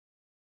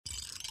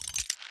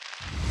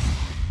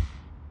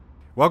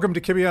Welcome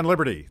to Kibbe on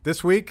Liberty.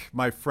 This week,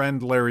 my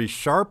friend Larry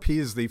Sharpe. He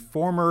is the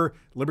former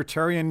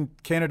Libertarian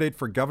candidate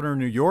for governor of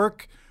New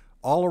York,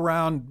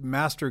 all-around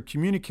master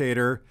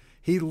communicator.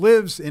 He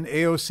lives in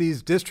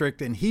AOC's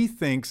district, and he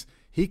thinks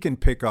he can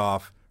pick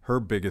off her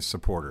biggest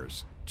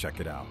supporters.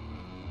 Check it out.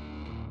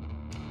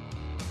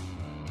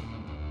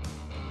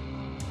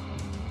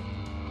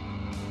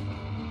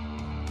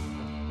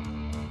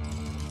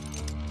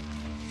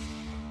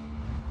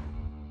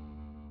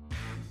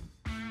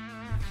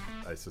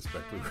 I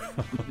suspect we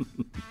will.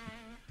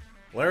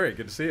 Larry,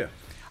 good to see you.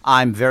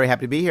 I'm very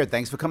happy to be here.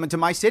 Thanks for coming to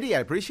my city. I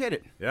appreciate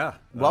it. Yeah.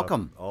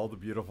 Welcome. All the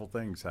beautiful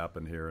things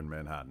happen here in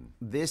Manhattan.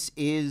 This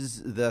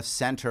is the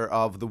center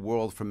of the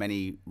world for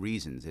many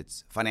reasons.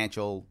 It's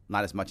financial,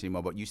 not as much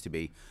anymore, but it used to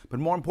be. But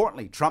more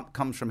importantly, Trump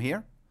comes from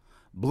here.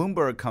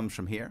 Bloomberg comes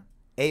from here.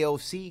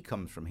 AOC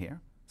comes from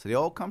here. So they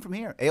all come from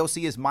here.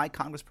 AOC is my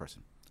congressperson.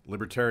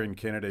 Libertarian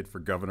candidate for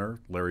governor,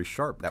 Larry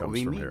Sharpe,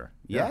 comes from here.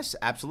 Yes,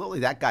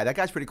 absolutely. That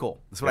guy's pretty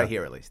cool. That's what I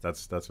hear, at least.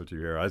 That's what you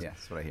hear.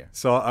 That's what I hear.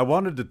 So I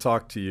wanted to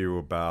talk to you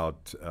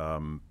about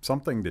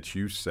something that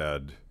you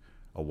said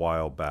a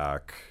while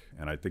back,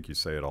 and I think you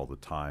say it all the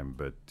time,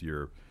 but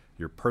your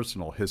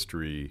personal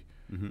history,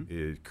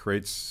 it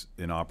creates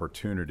an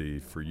opportunity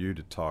for you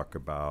to talk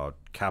about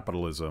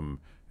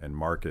capitalism and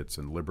markets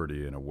and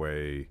liberty in a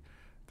way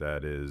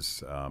that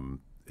is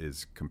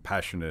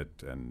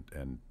compassionate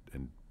and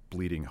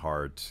bleeding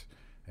heart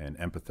and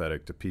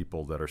empathetic to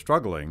people that are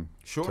struggling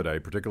today,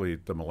 particularly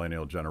the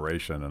millennial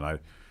generation. And I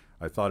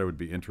thought it would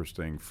be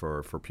interesting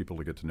for people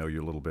to get to know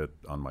you a little bit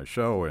on my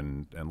show.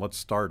 And let's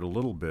start a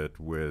little bit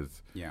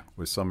with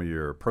some of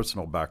your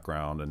personal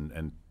background.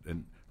 And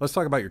let's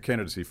talk about your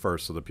candidacy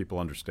first so that people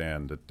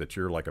understand that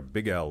you're like a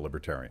big L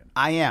libertarian.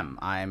 I am.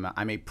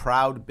 I'm a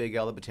proud big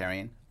L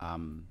libertarian.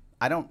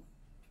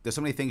 There's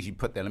so many things you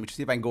put there. Let me just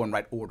see if I can go in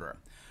right order.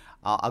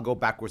 I'll go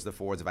backwards to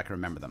forwards if I can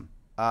remember them.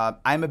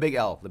 I'm a big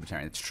L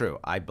libertarian. It's true.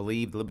 I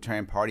believe the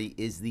Libertarian Party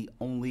is the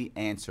only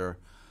answer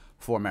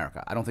for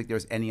America. I don't think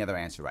there's any other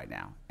answer right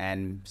now.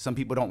 And some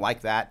people don't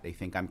like that. They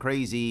think I'm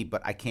crazy,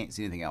 but I can't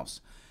see anything else.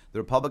 The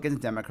Republicans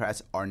and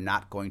Democrats are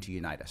not going to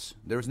unite us.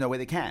 There's no way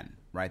they can,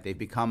 right? They've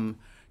become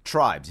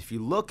tribes. If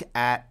you look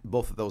at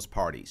both of those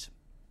parties,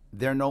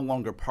 they're no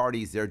longer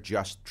parties. They're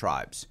just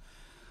tribes.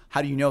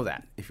 How do you know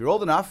that? If you're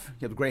old enough,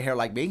 you have gray hair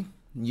like me,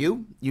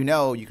 you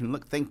can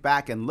think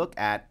back and look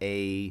at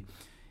a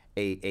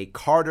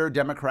Carter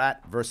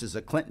Democrat versus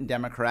a Clinton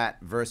Democrat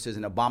versus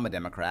an Obama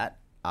Democrat,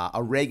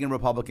 a Reagan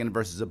Republican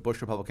versus a Bush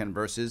Republican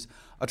versus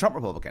a Trump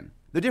Republican.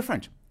 They're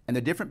different. And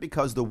they're different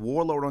because the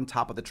warlord on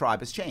top of the tribe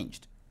has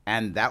changed.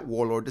 And that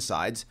warlord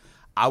decides,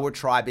 our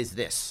tribe is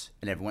this.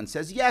 And everyone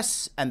says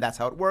yes, and that's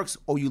how it works,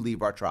 or you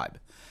leave our tribe.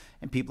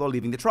 And people are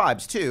leaving the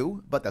tribes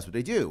too, but that's what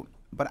they do.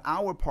 But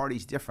our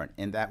party's different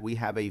in that we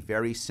have a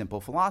very simple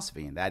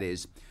philosophy, and that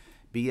is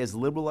be as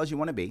liberal as you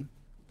want to be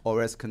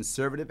or as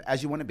conservative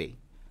as you want to be.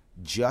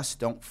 Just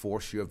don't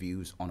force your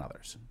views on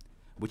others,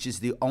 which is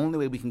the only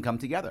way we can come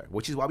together,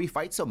 which is why we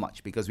fight so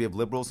much, because we have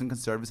liberals and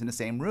conservatives in the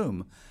same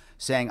room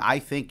saying, I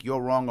think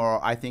you're wrong,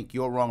 or I think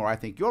you're wrong, or I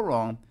think you're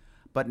wrong,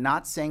 but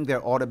not saying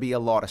there ought to be a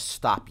law to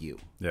stop you.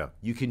 Yeah.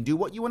 You can do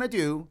what you want to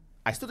do.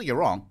 I still think you're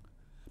wrong,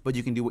 but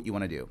you can do what you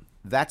want to do.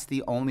 That's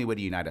the only way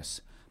to unite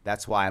us.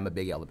 That's why I'm a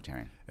big L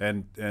libertarian.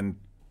 And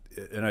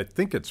I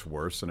think it's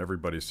worse, and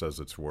everybody says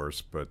it's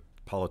worse, but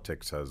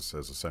politics has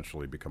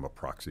essentially become a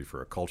proxy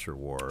for a culture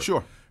war.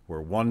 Sure.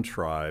 Where one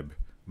tribe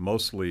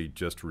mostly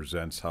just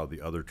resents how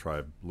the other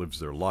tribe lives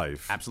their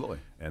life. Absolutely.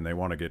 And they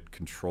want to get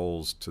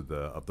controls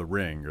of the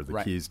ring or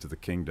the keys to the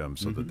kingdom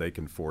so that they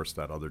can force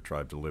that other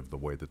tribe to live the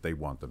way that they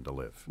want them to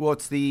live. Well,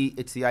 it's the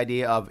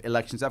idea of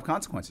elections have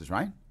consequences,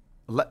 right?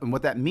 And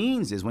what that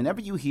means is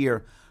whenever you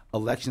hear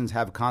elections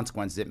have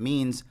consequences, it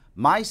means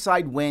my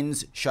side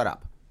wins, shut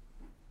up.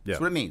 Yeah.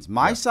 That's what it means.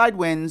 My side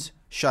wins,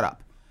 shut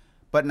up.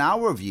 But in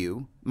our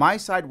view, my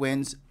side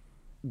wins,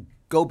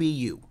 go be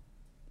you,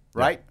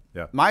 right?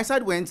 Yeah. My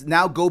side wins,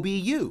 now go be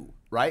you,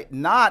 right?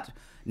 Not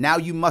now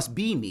you must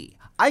be me.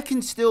 I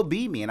can still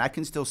be me, and I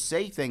can still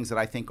say things that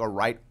I think are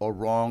right or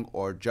wrong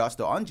or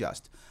just or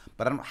unjust,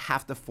 but I don't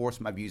have to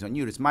force my views on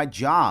you. It's my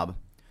job.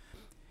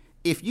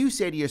 If you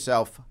say to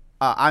yourself,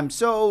 I'm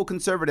so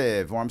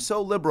conservative or I'm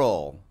so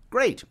liberal,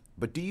 great,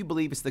 but do you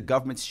believe it's the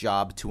government's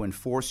job to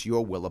enforce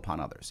your will upon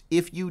others?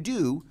 If you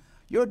do,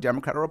 you're a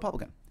Democrat or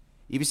Republican.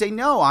 If you say,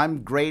 no,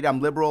 I'm great,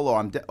 I'm liberal, or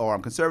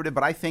I'm conservative,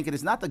 but I think it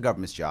is not the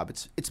government's job.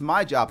 It's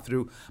my job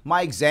through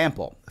my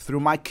example, through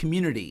my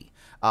community,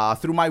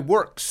 through my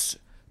works,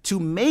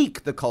 to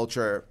make the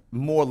culture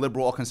more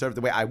liberal or conservative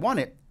the way I want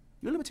it.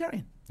 You're a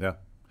libertarian. Yeah.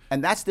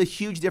 And that's the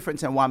huge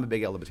difference in why I'm a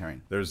big L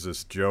libertarian. There's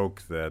this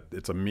joke that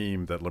it's a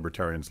meme that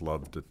libertarians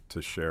love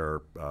to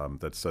share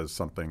that says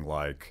something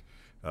like,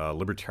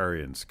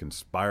 libertarians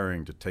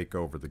conspiring to take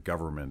over the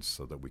government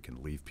so that we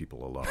can leave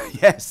people alone.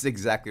 Yes,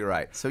 exactly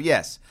right. So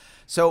yes.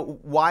 So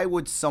why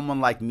would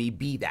someone like me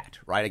be that,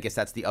 right? I guess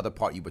that's the other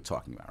part you were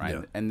talking about, right?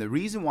 Yeah. And the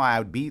reason why I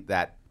would be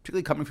that,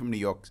 particularly coming from New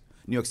York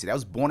City, I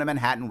was born in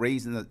Manhattan,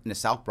 raised in the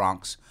South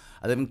Bronx.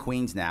 I live in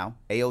Queens now.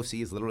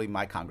 AOC is literally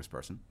my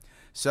congressperson.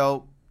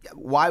 So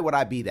why would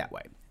I be that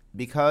way?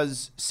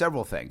 Because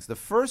several things. The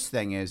first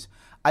thing is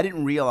I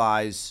didn't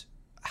realize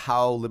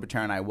how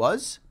libertarian I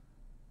was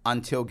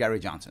until Gary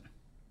Johnson,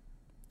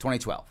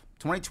 2012.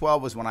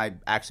 2012 was when I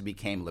actually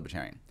became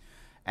libertarian.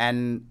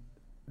 And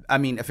I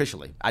mean,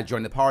 officially, I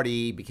joined the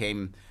party,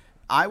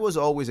 I was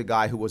always a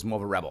guy who was more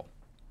of a rebel.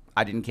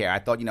 I didn't care. I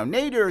thought,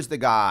 Nader's the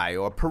guy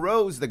or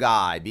Perot's the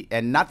guy.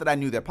 And not that I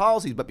knew their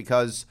policies, but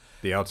because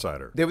the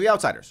outsider. They were the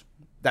outsiders.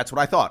 That's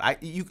what I thought.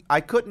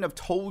 I couldn't have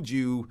told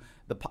you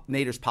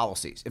Nader's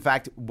policies. In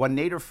fact, when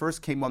Nader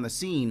first came on the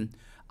scene,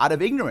 out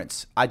of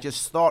ignorance, I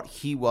just thought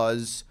he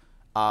was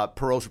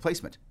Perot's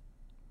replacement.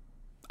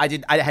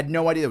 I had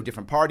no idea they were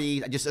different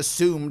parties. I just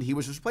assumed he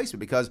was his replacement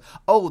because,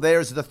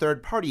 there's the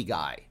third party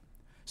guy.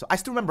 So I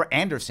still remember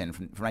Anderson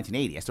from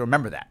 1980. I still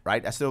remember that,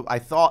 right? I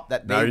thought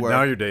that they were.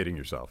 Now you're dating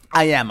yourself.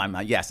 I am.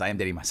 Yes, I am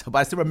dating myself. But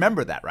I still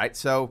remember that, right?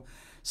 So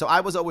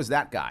I was always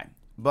that guy.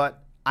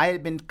 But I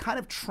had been kind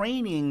of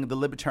training the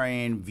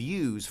libertarian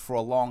views for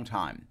a long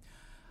time.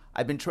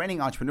 I've been training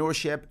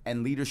entrepreneurship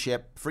and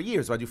leadership for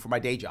years. What I do for my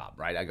day job,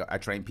 right? I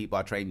train people.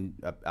 I train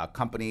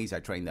companies. I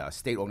train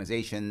state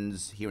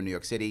organizations here in New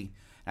York City.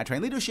 I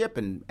train leadership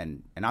and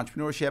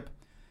entrepreneurship.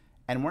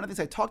 And one of the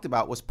things I talked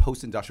about was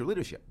post-industrial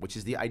leadership, which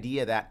is the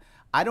idea that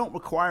I don't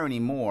require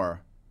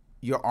anymore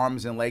your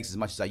arms and legs as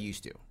much as I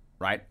used to,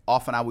 right?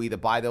 Often I will either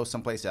buy those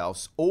someplace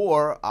else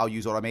or I'll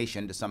use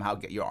automation to somehow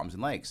get your arms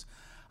and legs.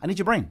 I need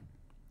your brain,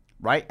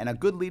 right? And a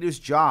good leader's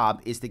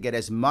job is to get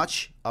as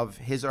much of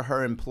his or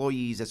her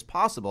employees as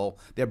possible,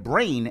 their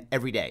brain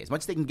every day, as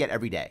much as they can get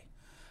every day.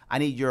 I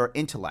need your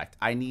intellect.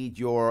 I need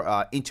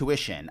your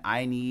intuition.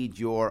 I need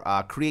your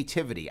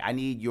creativity. I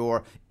need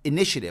your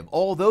initiative,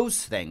 all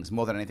those things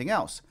more than anything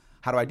else.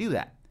 How do I do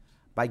that?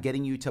 By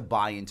getting you to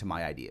buy into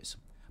my ideas,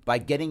 by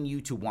getting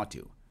you to want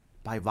to,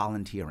 by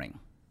volunteering.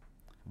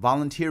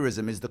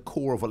 Volunteerism is the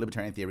core of what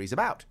libertarian theory is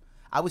about.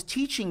 I was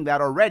teaching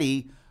that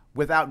already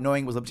without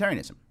knowing it was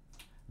libertarianism.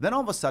 Then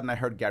all of a sudden I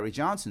heard Gary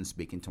Johnson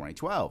speak in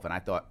 2012, and I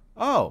thought,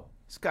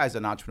 this guy's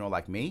an entrepreneur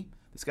like me.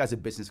 This guy's a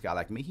business guy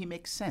like me. He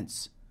makes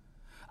sense.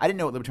 I didn't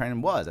know what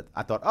libertarian was.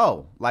 I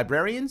thought,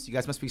 librarians? You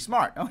guys must be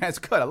smart. Oh, that's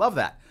good. I love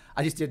that.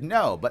 I just didn't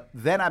know. But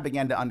then I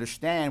began to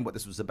understand what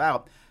this was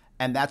about.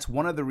 And that's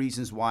one of the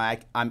reasons why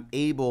I'm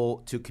able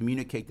to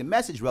communicate the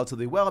message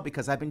relatively well,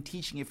 because I've been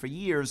teaching it for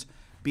years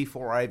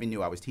before I even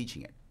knew I was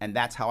teaching it. And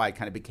that's how I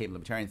kind of became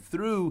libertarian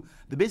through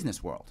the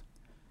business world.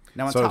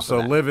 Now, on top of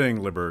that,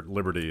 living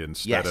liberty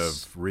instead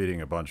of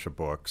reading a bunch of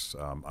books.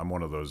 I'm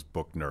one of those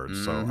book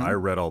nerds. So I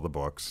read all the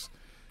books.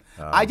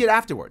 I did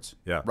afterwards.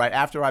 Yeah. Right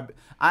after I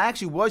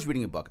actually was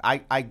reading a book.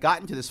 I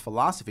got into this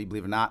philosophy,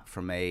 believe it or not,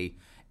 from a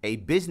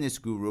business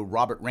guru,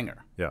 Robert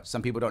Ringer. Yeah.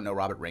 Some people don't know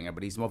Robert Ringer,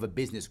 but he's more of a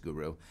business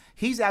guru.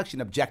 He's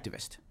actually an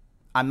objectivist.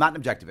 I'm not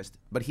an objectivist,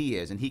 but he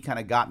is, and he kind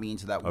of got me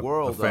into that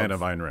world. A fan of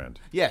Ayn Rand.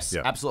 Yes,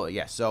 yeah. Absolutely,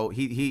 yes. So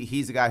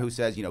he's the guy who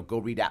says, go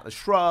read Atlas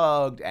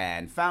Shrugged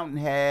and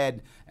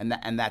Fountainhead, and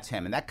that's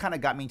him. And that kind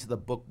of got me into the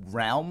book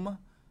realm.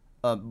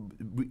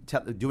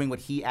 Doing what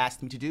he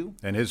asked me to do.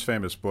 And his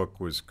famous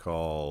book was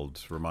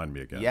called, remind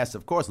me again. Yes,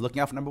 of course,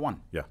 Looking Out for Number One.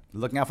 Yeah.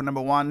 Looking Out for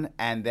Number One,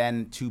 and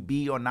then To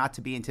Be or Not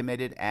to Be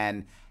Intimidated,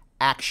 and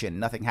Action.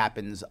 Nothing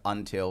happens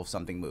until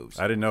something moves.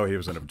 I didn't know he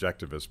was an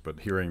objectivist,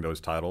 but hearing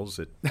those titles,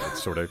 it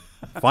sort of,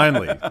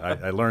 finally,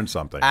 I learned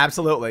something.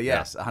 Absolutely,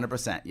 yes,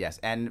 100%, yes.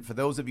 And for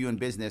those of you in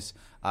business,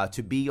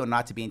 To Be or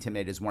Not to Be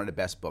Intimidated is one of the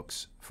best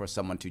books for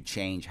someone to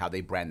change how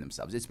they brand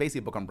themselves. It's basically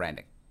a book on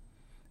branding.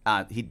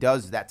 He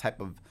does that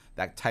type of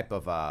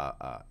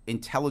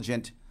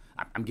intelligent.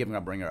 I'm giving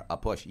Ringer a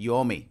push. You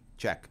owe me.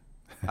 Check.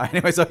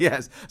 Anyway, so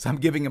I'm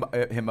giving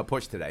him a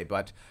push today.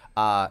 But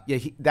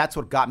that's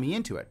what got me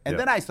into it. And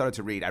then I started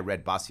to read. I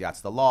read Bastiat's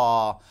The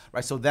Law,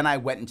 right? So then I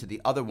went into the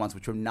other ones,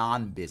 which were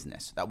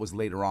non-business. That was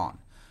later on.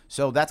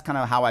 So that's kind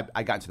of how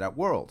I got into that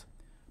world.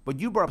 But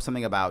you brought up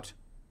something about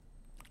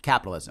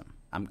capitalism.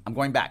 I'm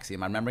going back. See,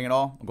 am I remembering it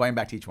all? I'm going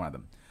back to each one of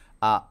them.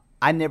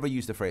 I never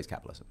used the phrase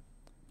capitalism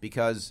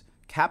because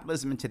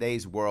capitalism in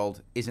today's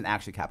world isn't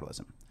actually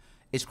capitalism.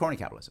 It's crony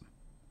capitalism.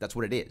 That's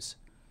what it is.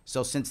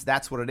 So since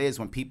that's what it is,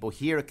 when people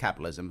hear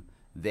capitalism,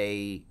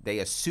 they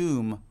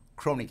assume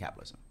crony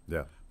capitalism.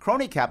 Yeah.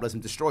 Crony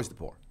capitalism destroys the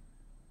poor,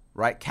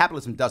 right?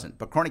 Capitalism doesn't,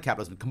 but crony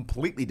capitalism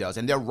completely does,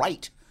 and they're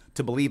right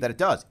to believe that it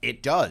does.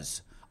 It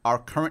does. Our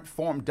current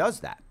form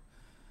does that.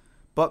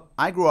 But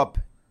I grew up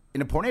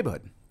in a poor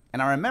neighborhood, and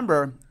I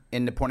remember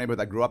in the poor neighborhood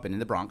I grew up in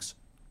the Bronx,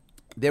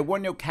 there were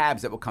no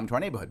cabs that would come to our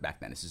neighborhood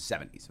back then. This is the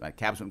 70s, right?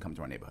 Cabs wouldn't come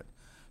to our neighborhood.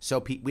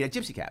 So we had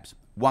gypsy cabs.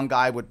 One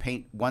guy would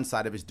paint one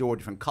side of his door a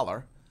different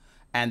color,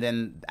 and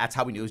then that's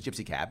how we knew it was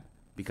gypsy cab,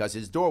 because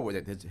his door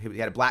he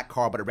had a black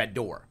car but a red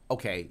door.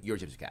 Okay, you're a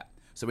gypsy cab.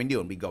 So we knew,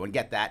 and we'd go and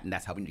get that, and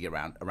that's how we knew to get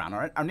around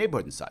our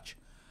neighborhood and such.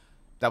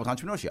 That was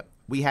entrepreneurship.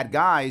 We had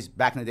guys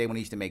back in the day when we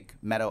used to make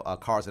metal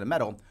cars out of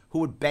metal who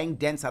would bang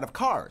dents out of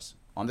cars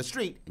on the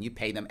street, and you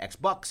pay them X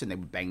bucks, and they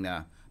would bang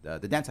the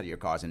dents out of your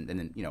cars and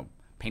then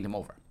paint them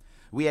over.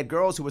 We had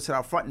girls who would sit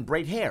out front and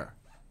braid hair,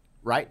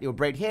 right? They would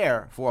braid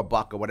hair for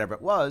 $1 or whatever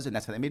it was, and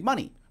that's how they made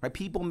money, right?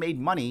 People made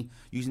money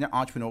using their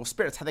entrepreneurial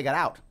spirit. That's how they got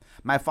out.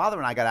 My father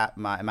and I got out.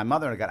 My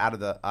mother and I got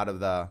out of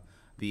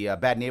the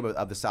bad neighborhood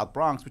of the South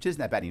Bronx, which isn't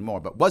that bad anymore,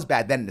 but was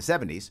bad then in the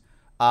 70s,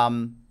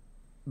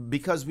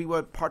 because we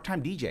were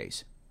part-time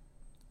DJs,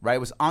 right? It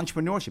was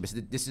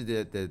entrepreneurship. This is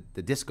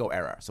the disco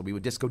era. So we were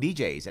disco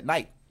DJs at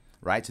night,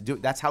 right?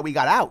 That's how we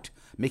got out,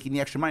 making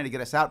the extra money to get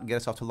us out and get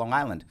us off to Long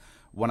Island.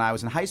 When I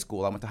was in high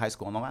school, I went to high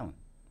school in Long Island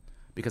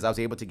because I was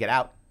able to get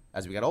out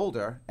as we got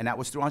older, and that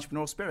was through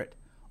entrepreneurial spirit.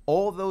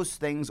 All those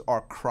things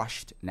are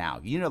crushed now.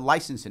 You need a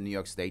license in New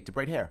York State to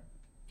braid hair.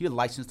 You need a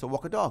license to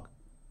walk a dog.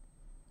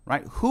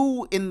 Right?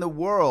 Who in the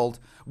world,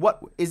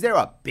 what, is there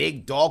a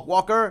big dog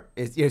walker?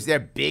 Is there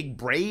big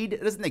braid?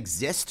 It doesn't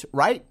exist,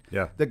 right?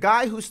 Yeah. The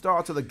guy who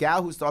starts or the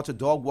gal who starts a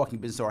dog walking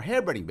business or a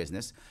hair braiding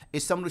business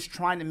is someone who's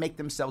trying to make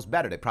themselves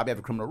better. They probably have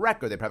a criminal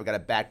record. They probably got a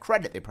bad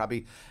credit. They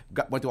probably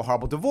went through a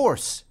horrible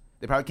divorce.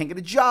 They probably can't get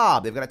a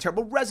job. They've got a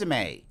terrible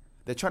resume.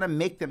 They're trying to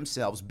make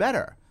themselves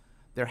better.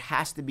 There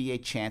has to be a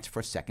chance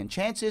for second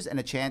chances, and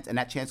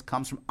that chance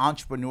comes from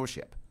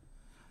entrepreneurship.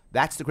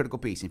 That's the critical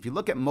piece. If you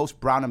look at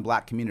most brown and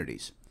black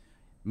communities,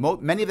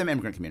 many of them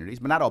immigrant communities,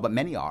 but not all, but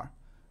many are.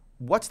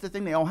 What's the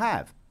thing they all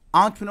have?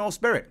 Entrepreneurial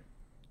spirit.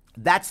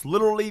 That's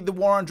literally the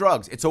war on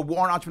drugs. It's a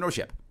war on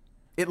entrepreneurship.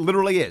 It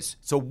literally is.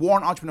 It's a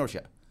war on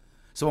entrepreneurship.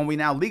 So when we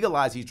now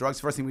legalize these drugs,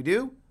 first thing we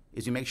do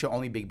is we make sure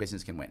only big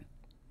business can win.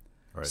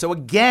 Right. So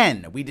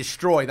again, we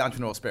destroy the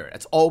entrepreneurial spirit.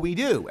 That's all we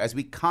do. As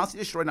we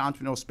constantly destroy the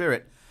entrepreneurial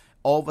spirit,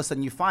 all of a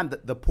sudden you find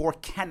that the poor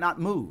cannot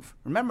move.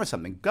 Remember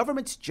something.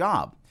 Government's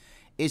job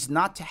is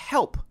not to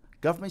help.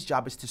 Government's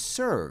job is to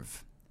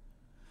serve.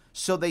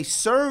 So they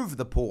serve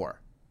the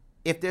poor.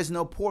 If there's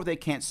no poor, they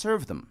can't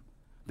serve them.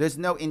 There's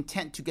no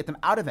intent to get them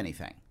out of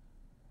anything,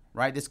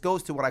 right? This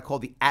goes to what I call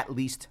the at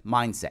least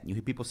mindset. You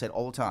hear people say it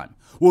all the time.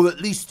 Well,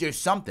 at least there's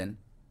something.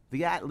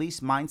 The at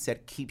least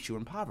mindset keeps you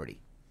in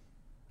poverty.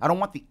 I don't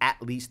want the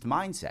at least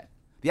mindset.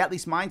 The at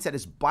least mindset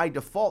is by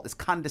default, it's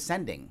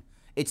condescending.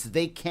 It's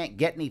they can't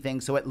get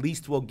anything, so at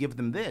least we'll give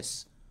them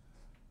this.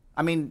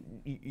 I mean,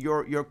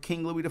 you're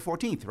King Louis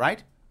XIV,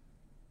 right?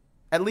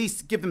 At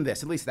least give them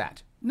this, at least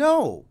that.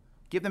 No.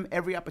 Give them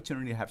every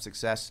opportunity to have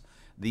success.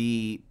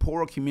 The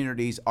poorer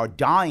communities are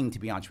dying to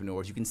be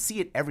entrepreneurs. You can see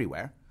it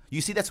everywhere.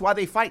 You see that's why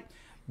they fight.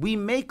 We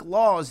make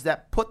laws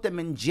that put them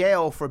in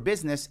jail for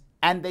business,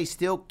 and they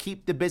still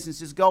keep the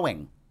businesses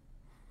going.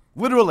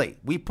 Literally,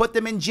 we put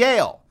them in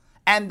jail,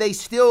 and they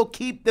still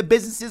keep the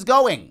businesses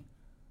going.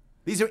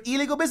 These are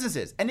illegal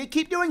businesses, and they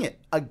keep doing it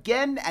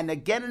again and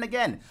again and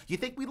again. You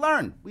think we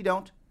learn? We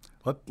don't.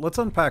 Let's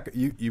unpack.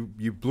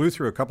 You blew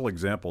through a couple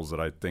examples that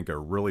I think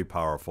are really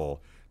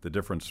powerful, the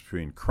difference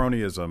between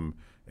cronyism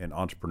and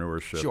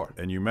entrepreneurship. Sure.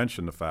 And you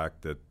mentioned the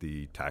fact that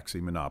the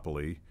taxi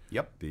monopoly,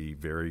 yep, the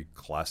very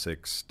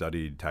classic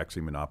studied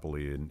taxi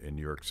monopoly in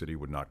New York City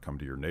would not come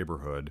to your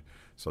neighborhood.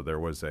 So there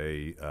was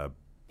a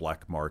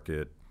black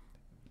market,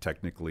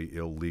 technically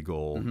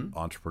illegal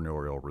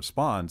entrepreneurial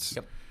response.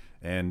 Yep.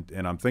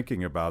 And I'm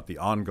thinking about the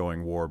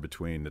ongoing war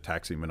between the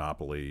taxi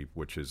monopoly,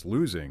 which is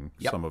losing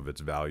some of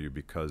its value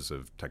because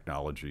of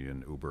technology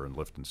and Uber and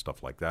Lyft and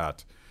stuff like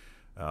that.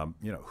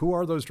 Who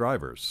are those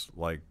drivers?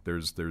 Like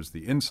there's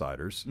the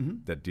insiders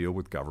that deal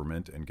with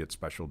government and get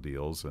special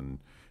deals and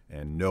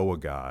know a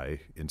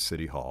guy in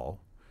City Hall,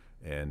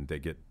 and they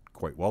get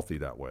quite wealthy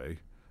that way,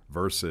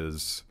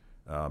 versus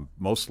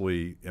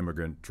mostly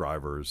immigrant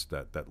drivers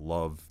that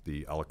love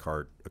the a la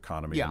carte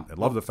economy and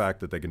love the fact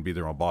that they can be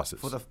their own bosses.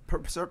 For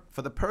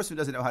the person who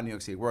doesn't know how New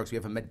York City works, we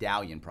have a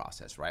medallion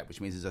process, right? Which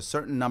means there's a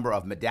certain number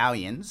of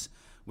medallions,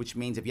 which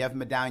means if you have a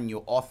medallion,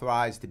 you're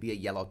authorized to be a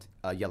yellow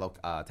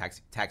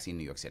taxi in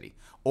New York City,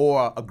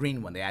 or a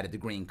green one. They added the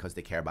green because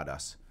they care about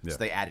us. Yeah. So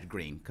they added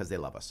green because they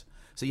love us.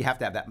 So you have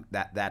to have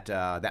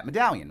that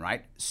medallion,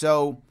 right?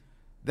 So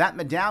that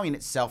medallion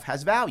itself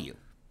has value.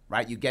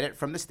 Right, you get it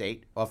from the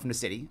state or from the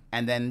city,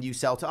 and then you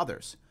sell to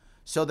others.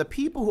 So the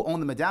people who own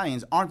the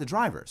medallions aren't the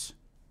drivers.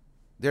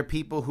 They're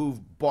people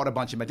who've bought a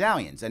bunch of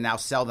medallions and now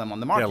sell them on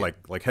the market. Yeah,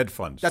 like hedge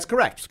funds. That's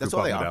correct. That's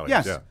all they are.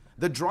 Yes. Yeah.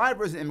 The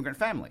driver is an immigrant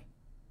family.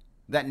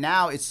 That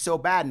now it's so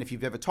bad, and if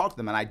you've ever talked to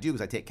them, and I do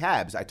because I take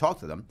cabs, I talk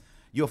to them,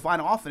 you'll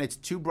find often it's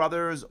two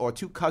brothers or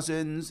two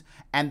cousins,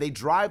 and they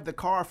drive the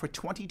car for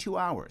 22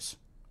 hours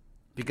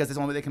because it's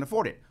the only way they can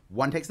afford it.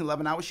 One takes an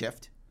 11-hour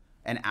shift,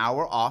 an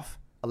hour off,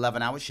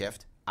 11-hour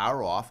shift,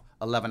 hour off,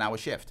 11-hour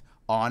shift,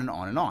 on and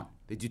on and on.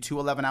 They do two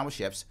 11-hour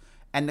shifts,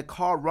 and the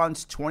car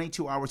runs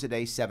 22 hours a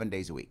day, 7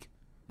 days a week.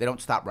 They don't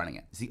stop running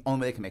it. It's the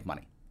only way they can make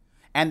money.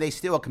 And they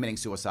still are committing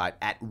suicide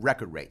at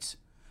record rates.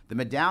 The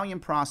medallion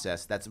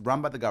process that's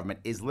run by the government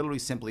is literally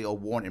simply a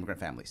war on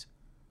immigrant families.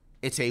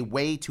 It's a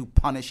way to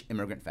punish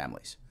immigrant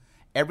families.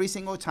 Every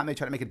single time they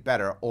try to make it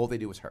better, all they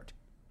do is hurt.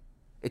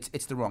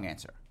 It's the wrong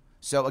answer.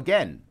 So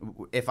again,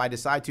 if I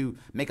decide to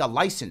make a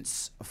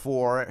license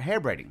for hair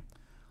braiding,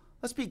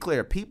 let's be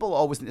clear, people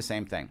always think the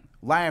same thing.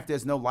 Larry, if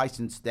there's no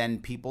license, then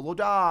people will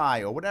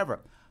die or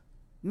whatever.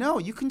 No,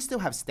 you can still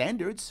have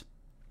standards.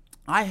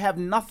 I have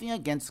nothing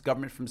against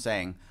government from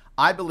saying,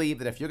 I believe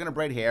that if you're going to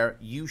braid hair,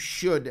 you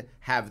should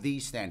have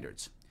these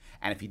standards.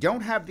 And if you don't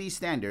have these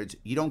standards,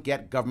 you don't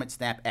get government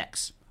stamp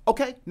X.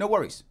 Okay, no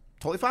worries.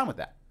 Totally fine with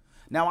that.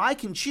 Now, I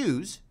can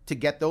choose to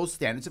get those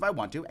standards if I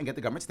want to and get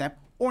the government stamp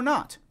or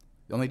not.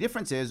 The only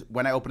difference is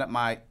when I open up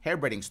my hair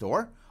braiding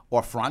store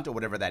or front or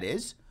whatever that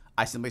is,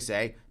 I simply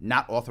say,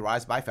 not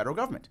authorized by federal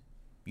government.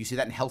 You see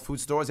that in health food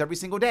stores every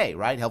single day,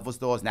 right? Health food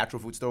stores,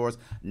 natural food stores,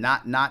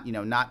 not FDA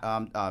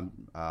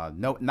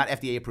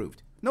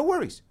approved. No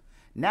worries.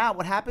 Now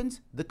what happens?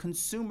 The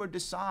consumer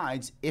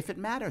decides if it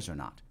matters or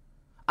not.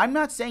 I'm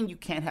not saying you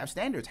can't have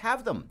standards.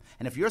 Have them.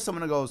 And if you're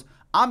someone who goes,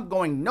 I'm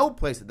going no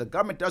place that the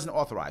government doesn't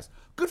authorize,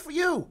 good for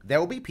you. There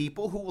will be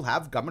people who will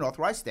have government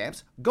authorized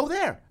stamps. Go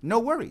there. No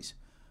worries.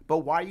 But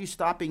why are you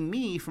stopping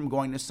me from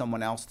going to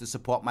someone else to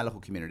support my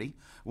local community?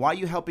 Why are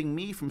you helping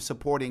me from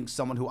supporting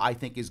someone who I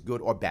think is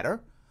good or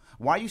better?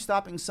 Why are you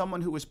stopping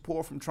someone who is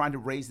poor from trying to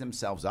raise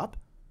themselves up?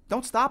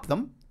 Don't stop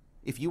them.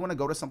 If you want to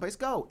go to someplace,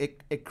 go.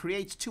 It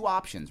creates two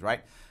options,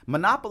 right?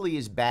 Monopoly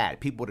is bad.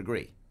 People would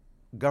agree.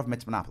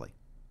 Government's monopoly.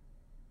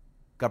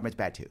 Government's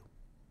bad too.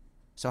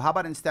 So how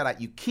about instead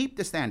you keep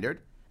the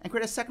standard and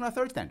create a second or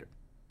third standard?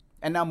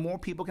 And now more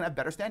people can have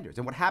better standards.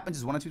 And what happens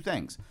is one of two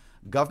things.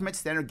 Government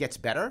standard gets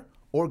better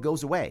or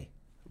goes away.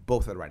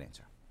 Both are the right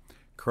answer.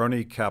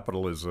 Crony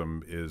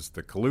capitalism is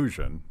the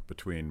collusion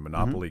between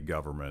monopoly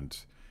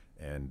government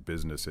and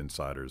business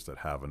insiders that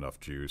have enough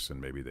juice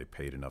and maybe they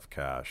paid enough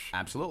cash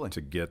Absolutely.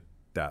 to get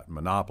that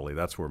monopoly.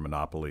 That's where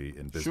monopoly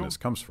in business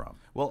comes from.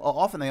 Well,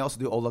 often they also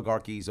do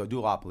oligarchies or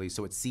duopolies,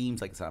 so it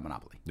seems like it's not a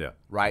monopoly. Yeah.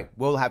 Right?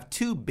 We'll have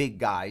two big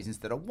guys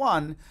instead of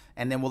one,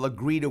 and then we'll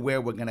agree to where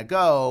we're going to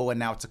go, and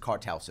now it's a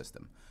cartel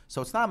system.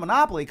 So it's not a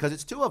monopoly because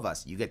it's two of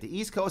us. You get the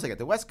East Coast, I get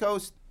the West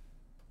Coast.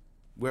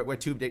 We're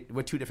two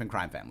different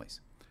crime families.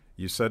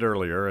 You said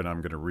earlier, and I'm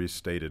going to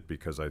restate it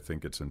because I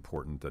think it's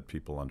important that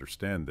people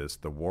understand this,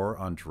 the war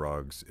on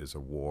drugs is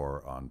a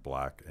war on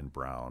black and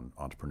brown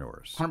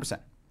entrepreneurs. 100%.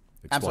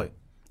 Absolutely.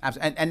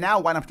 And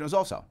now white entrepreneurs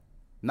also.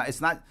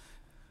 It's not,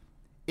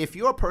 if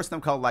you're a person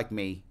of color like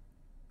me,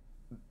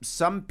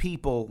 some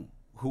people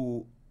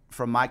who,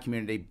 from my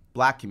community,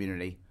 black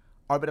community,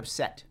 are a bit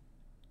upset.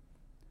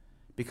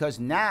 Because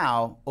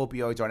now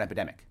opioids are an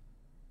epidemic.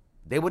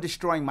 They were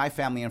destroying my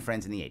family and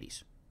friends in the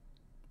 80s.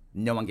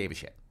 No one gave a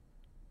shit.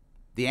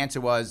 The answer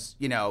was,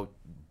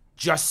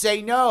 just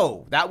say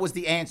no. That was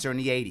the answer in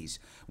the 80s.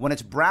 When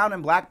it's brown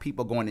and black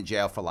people going to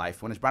jail for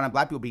life, when it's brown and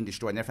black people being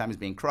destroyed and their families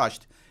being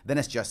crushed, then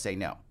it's just say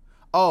no.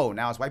 Oh,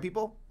 now it's white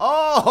people?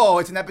 Oh,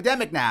 it's an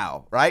epidemic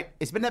now, right?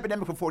 It's been an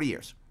epidemic for 40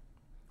 years,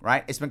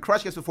 right? It's been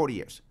crushing us for 40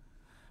 years.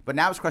 But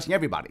now it's crushing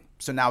everybody.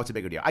 So now it's a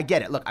bigger deal. I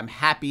get it. Look, I'm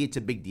happy it's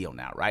a big deal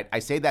now, right? I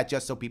say that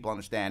just so people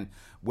understand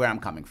where I'm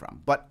coming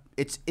from. But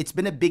it's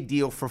been a big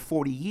deal for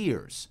 40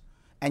 years.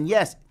 And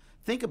yes,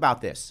 think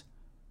about this.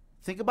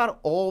 Think about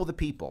all the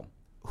people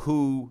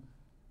who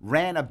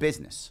ran a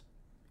business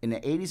in the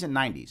 80s and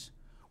 90s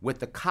with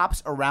the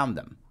cops around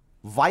them,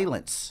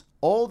 violence,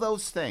 all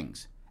those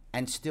things,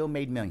 and still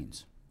made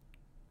millions.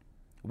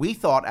 We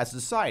thought as a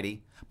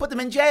society, put them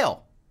in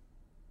jail.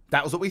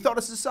 That was what we thought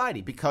as a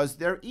society because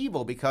they're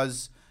evil,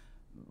 because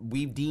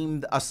we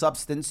deemed a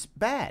substance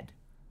bad.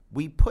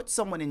 We put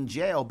someone in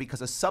jail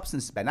because a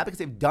substance is bad, not because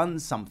they've done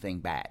something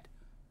bad.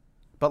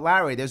 But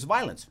Larry, there's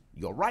violence.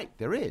 You're right,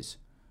 there is.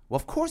 Well,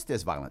 of course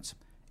there's violence.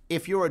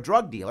 If you're a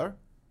drug dealer,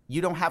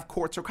 you don't have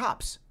courts or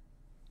cops.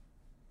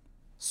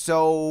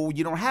 So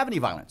you don't have any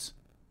violence.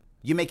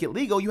 You make it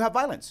legal, you have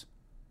violence,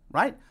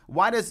 right?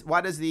 Why does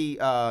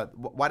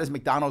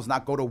McDonald's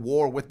not go to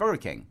war with Burger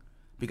King?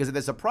 Because if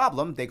there's a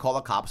problem, they call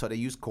the cops or they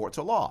use courts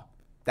or law.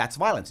 That's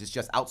violence. It's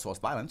just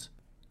outsourced violence.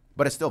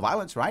 But it's still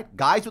violence, right?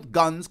 Guys with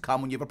guns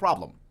come when you have a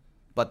problem.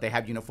 But they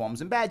have uniforms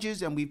and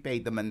badges, and we've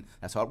paid them, and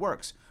that's how it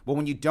works. Well,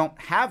 when you don't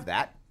have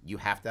that, you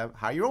have to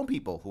hire your own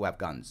people who have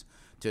guns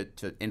to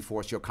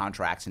enforce your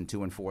contracts and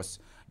to enforce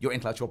your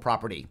intellectual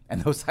property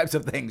and those types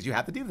of things. You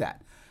have to do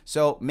that.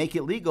 So make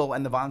it legal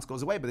and the violence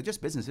goes away, but they're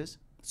just businesses.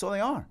 So they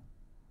are,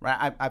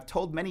 right? I've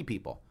told many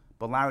people,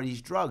 but Larry,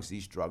 these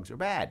drugs are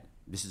bad.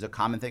 This is a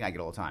common thing I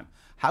get all the time.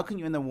 How can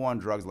you end the war on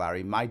drugs,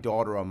 Larry? My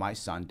daughter or my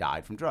son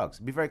died from drugs.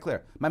 Be very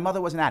clear. My mother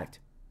was an addict.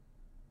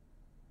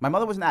 My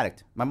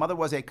mother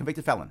was a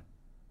convicted felon.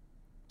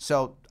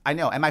 So I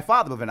know. And my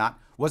father, believe it or not,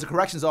 was a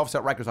corrections officer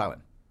at Rikers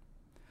Island.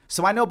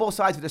 So I know both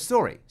sides of the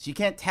story. So you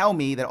can't tell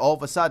me that all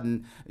of a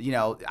sudden,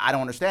 I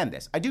don't understand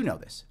this. I do know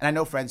this. And I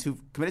know friends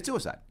who've committed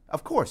suicide.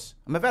 Of course.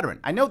 I'm a veteran.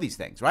 I know these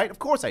things, right? Of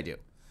course I do.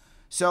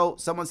 So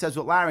someone says,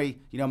 well, Larry,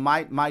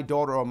 my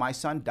daughter or my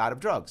son died of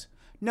drugs.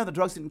 No, the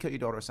drugs didn't kill your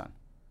daughter or son.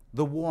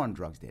 The war on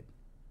drugs did.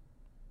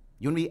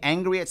 You want to be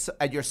angry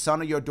at your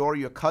son or your daughter,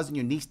 your cousin,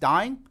 your niece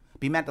dying?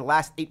 Be mad at the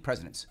last 8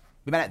 presidents.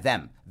 Be mad at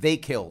them. They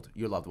killed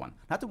your loved one.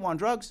 Not the war on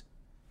drugs.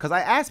 Because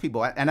I asked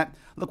people,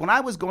 look, when I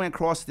was going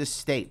across this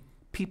state,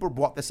 people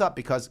brought this up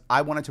because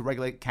I wanted to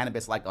regulate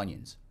cannabis like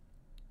onions.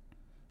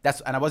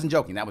 And I wasn't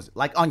joking. That was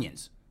like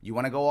onions. You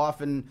want to go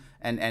off and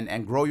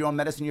grow your own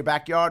medicine in your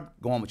backyard?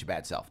 Go on with your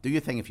bad self. Do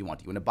your thing if you want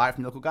to. You want to buy it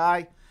from the local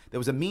guy? There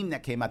was a meme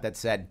that came out that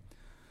said,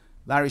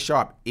 Larry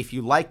Sharpe, if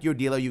you like your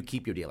dealer, you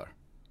keep your dealer.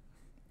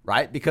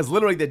 Right? Because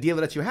literally the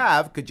dealer that you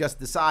have could just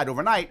decide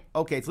overnight,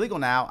 okay, it's legal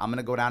now. I'm going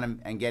to go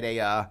down and get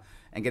a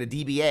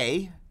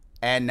DBA,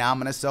 and now I'm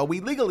going to sell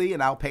weed legally,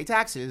 and I'll pay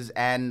taxes,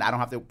 and I don't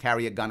have to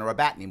carry a gun or a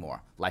bat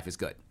anymore. Life is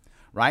good.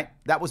 Right?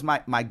 That was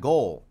my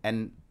goal.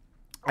 And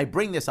I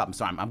bring this up. I'm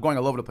sorry. I'm going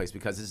all over the place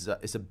because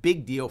it's a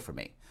big deal for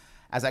me.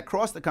 As I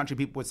cross the country,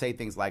 people would say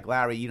things like,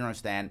 Larry, you don't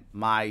understand.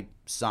 My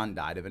son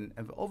died of an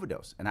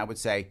overdose. And I would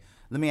say,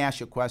 let me ask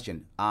you a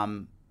question.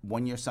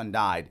 When your son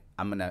died,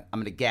 I'm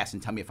gonna guess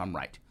and tell me if I'm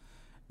right.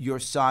 Your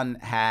son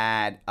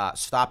had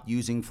stopped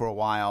using for a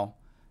while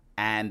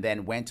and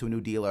then went to a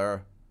new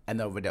dealer and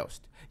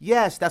overdosed.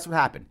 Yes, that's what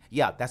happened.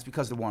 Yeah, that's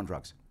because of the war on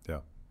drugs. Yeah.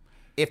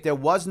 If there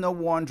was no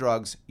war on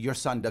drugs, your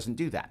son doesn't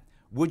do that.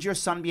 Would your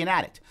son be an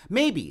addict?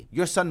 Maybe.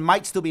 Your son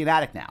might still be an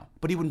addict now,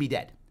 but he wouldn't be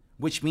dead,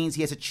 which means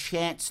he has a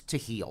chance to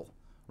heal,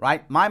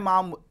 right? My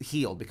mom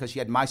healed because she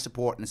had my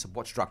support and a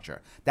support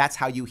structure. That's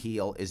how you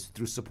heal, is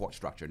through support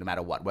structure, no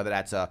matter what, whether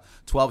that's a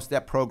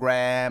 12-step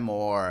program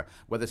or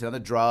whether it's another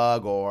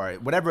drug or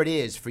whatever it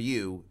is for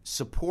you.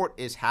 Support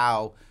is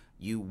how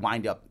you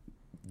wind up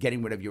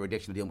getting rid of your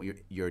addiction, dealing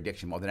with your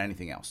addiction more than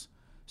anything else.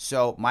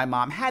 So my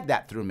mom had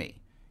that through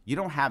me. You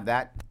don't have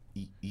that,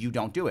 you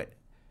don't do it.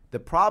 The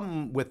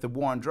problem with the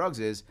war on drugs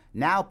is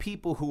now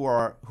people who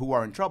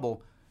are in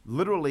trouble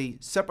literally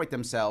separate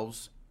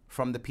themselves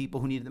from the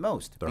people who need it the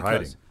most. They're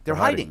hiding. They're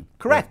hiding.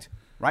 Correct. Yeah.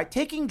 Right?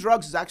 Taking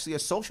drugs is actually a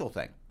social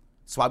thing.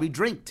 It's why we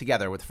drink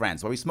together with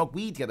friends, why we smoke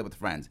weed together with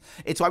friends.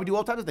 It's why we do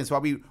all types of things. It's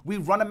why we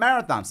run a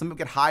marathon. Some people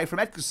get high from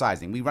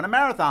exercising. We run a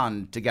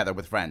marathon together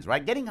with friends,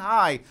 right? Getting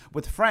high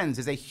with friends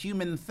is a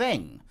human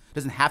thing. It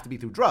doesn't have to be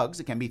through drugs.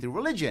 It can be through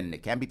religion.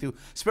 It can be through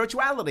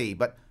spirituality.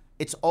 But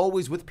it's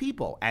always with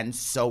people. And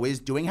so is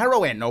doing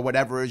heroin or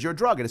whatever is your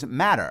drug. It doesn't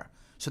matter.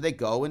 So they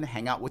go and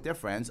hang out with their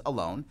friends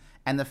alone,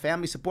 and the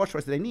family support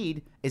structure they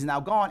need is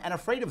now gone and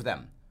afraid of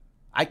them.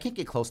 I can't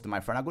get close to my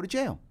friend. I'll go to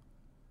jail.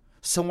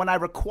 So when I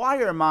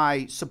require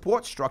my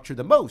support structure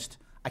the most,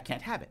 I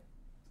can't have it.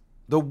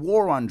 The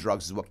war on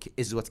drugs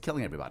is what's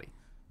killing everybody,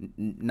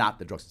 not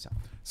the drugs itself.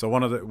 So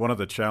one of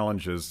the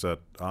challenges that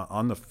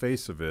on the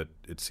face of it,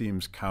 it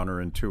seems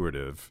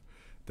counterintuitive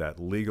that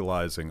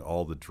legalizing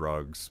all the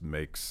drugs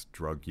makes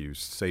drug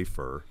use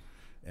safer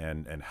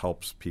and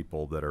helps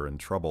people that are in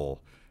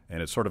trouble.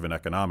 And it's sort of an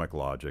economic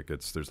logic.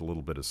 There's a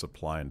little bit of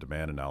supply and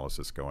demand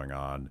analysis going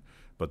on.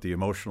 But the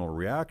emotional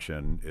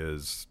reaction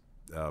is,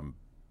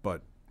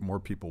 but more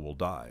people will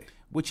die.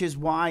 Which is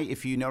why,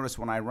 if you notice,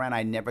 when I ran,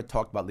 I never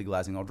talked about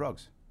legalizing all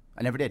drugs.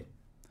 I never did.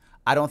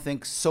 I don't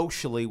think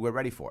socially we're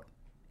ready for it.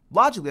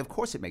 Logically, of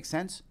course, it makes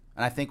sense.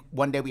 And I think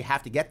one day we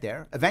have to get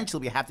there.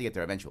 Eventually, we have to get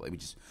there eventually. We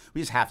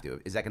just have to.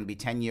 Is that going to be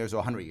 10 years or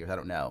 100 years? I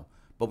don't know.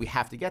 But we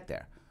have to get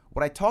there.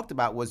 What I talked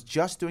about was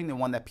just doing the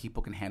one that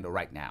people can handle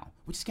right now,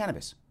 which is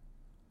cannabis.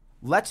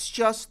 Let's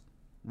just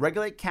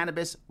regulate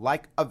cannabis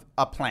like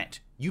a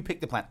plant. You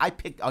pick the plant. I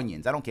picked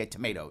onions. I don't care.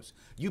 Tomatoes.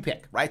 You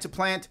pick, right? It's a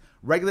plant.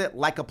 Regulate it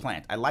like a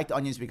plant. I liked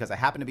onions because I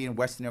happened to be in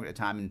Western New York at the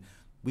time, and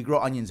we grow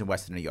onions in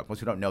Western New York. Most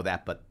people don't know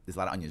that, but there's a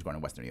lot of onions grown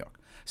in Western New York.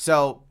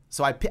 So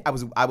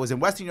I was in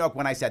Western New York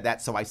when I said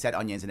that, so I said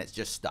onions, and it's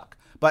just stuck.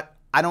 But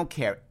I don't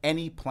care.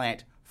 Any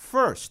plant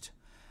first.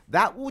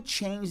 That will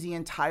change the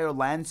entire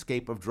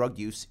landscape of drug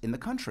use in the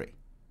country.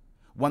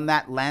 When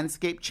that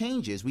landscape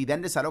changes, we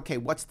then decide, okay,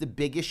 what's the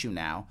big issue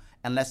now?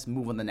 And let's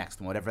move on the next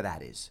one, whatever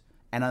that is.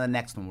 And on the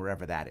next one,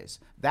 wherever that is.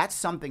 That's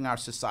something our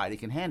society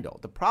can handle.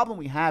 The problem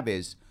we have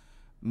is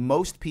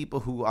most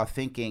people who are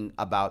thinking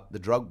about the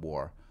drug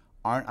war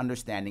aren't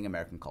understanding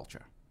American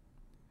culture.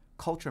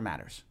 Culture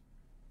matters.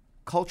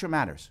 Culture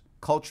matters.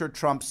 Culture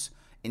trumps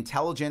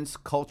intelligence.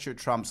 Culture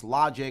trumps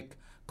logic.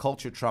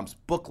 Culture trumps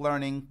book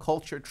learning.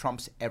 Culture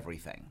trumps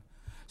everything.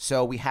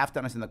 So we have to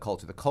understand the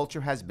culture. The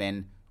culture has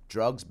been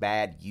drugs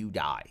bad, you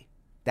die.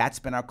 That's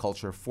been our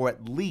culture for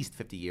at least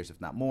 50 years, if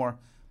not more.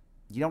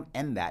 You don't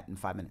end that in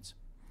 5 minutes.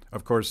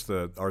 Of course,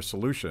 our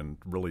solution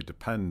really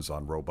depends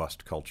on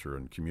robust culture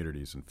and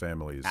communities and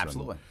families.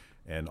 Absolutely.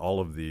 And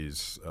all of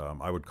these,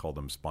 I would call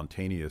them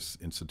spontaneous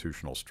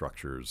institutional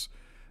structures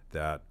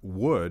that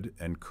would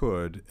and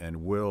could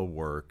and will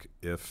work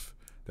if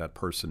that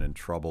person in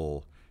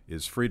trouble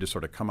is free to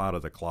sort of come out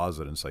of the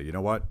closet and say, you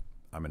know what?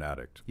 I'm an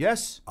addict.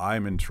 Yes.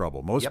 I'm in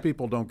trouble. Most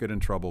people don't get in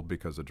trouble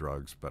because of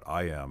drugs, but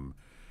I am.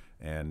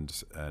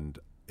 And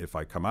if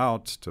I come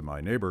out to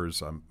my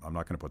neighbors, I'm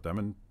not going to put them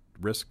in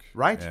risk.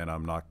 Right. And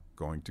I'm not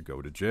going to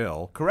go to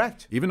jail.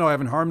 Correct. Even though I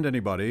haven't harmed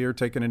anybody or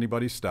taken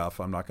anybody's stuff,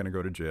 I'm not going to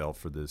go to jail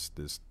for this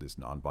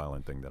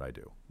nonviolent thing that I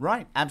do.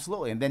 Right.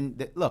 Absolutely. And then,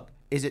 look,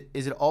 is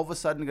it all of a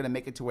sudden going to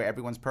make it to where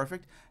everyone's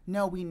perfect?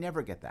 No, we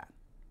never get that.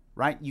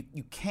 Right?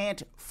 You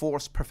can't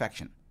force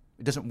perfection.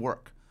 It doesn't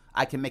work.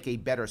 I can make a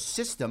better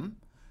system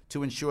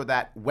to ensure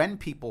that when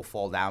people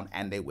fall down,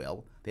 and they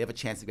will, they have a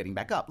chance of getting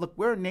back up. Look,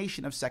 we're a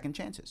nation of second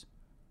chances.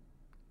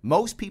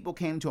 Most people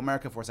came to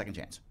America for a second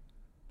chance.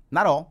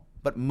 Not all,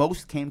 but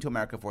most came to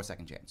America for a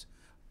second chance.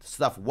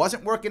 Stuff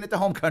wasn't working at the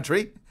home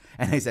country,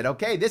 and they said,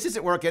 okay, this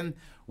isn't working.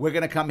 We're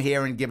going to come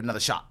here and give it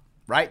another shot,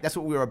 right? That's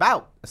what we were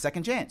about, a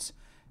second chance.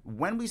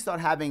 when we start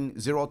having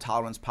zero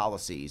tolerance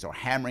policies or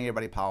hammering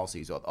everybody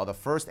policies, or the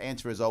first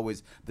answer is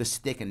always the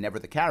stick and never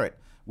the carrot,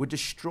 we're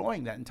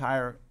destroying that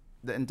entire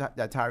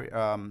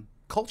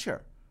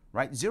culture,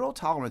 right? Zero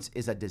tolerance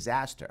is a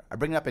disaster. I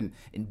bring it up in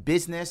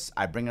business.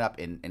 I bring it up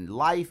in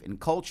life, in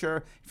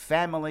culture,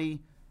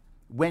 family.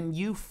 When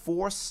you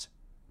force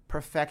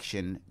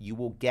perfection, you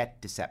will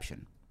get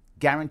deception.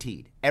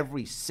 Guaranteed.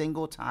 Every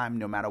single time,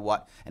 no matter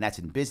what. And that's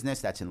in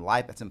business, that's in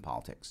life, that's in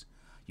politics.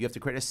 You have to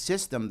create a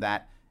system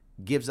that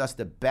gives us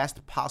the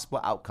best possible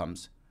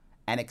outcomes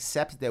and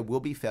accepts there will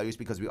be failures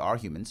because we are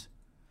humans,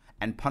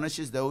 and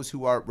punishes those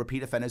who are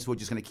repeat offenders who are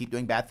just going to keep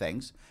doing bad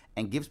things,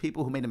 and gives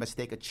people who made a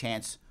mistake a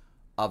chance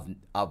of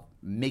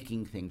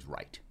making things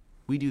right.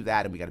 We do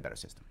that and we got a better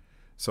system.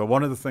 So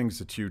one of the things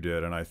that you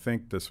did, and I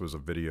think this was a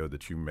video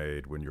that you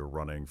made when you were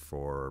running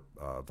for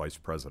vice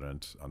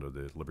president under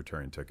the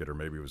Libertarian ticket, or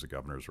maybe it was a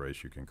governor's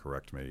race, you can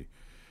correct me,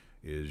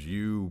 is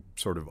you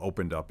sort of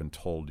opened up and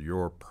told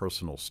your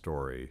personal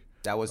story.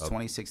 That was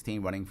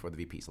 2016 running for the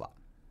VP slot.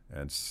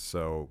 And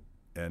so,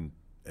 and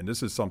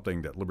this is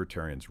something that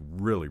libertarians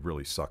really,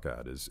 really suck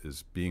at,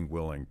 is being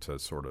willing to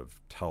sort of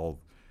tell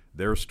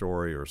their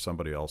story or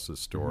somebody else's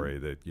story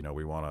that, you know,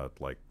 we want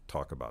to like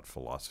talk about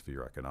philosophy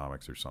or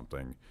economics or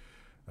something.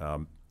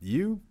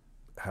 You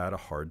had a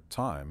hard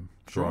time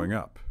growing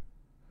up.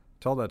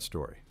 Tell that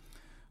story.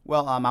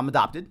 Well, I'm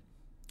adopted.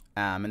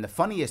 And the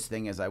funniest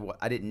thing is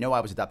I didn't know I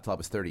was adopted until I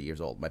was 30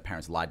 years old. My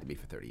parents lied to me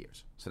for 30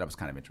 years. So that was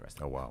kind of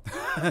interesting. Oh, wow.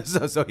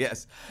 So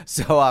yes.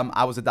 So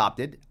I was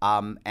adopted.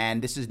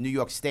 And this is New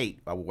York State,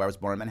 where I was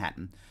born in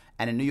Manhattan.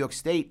 And in New York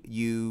State,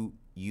 you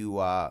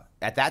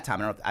at that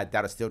time, I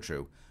doubt it's still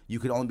true, you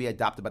could only be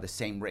adopted by the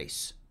same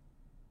race.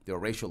 There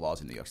were racial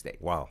laws in New York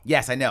State. Wow.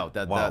 Yes, I know.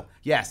 Wow.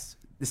 Yes.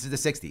 This is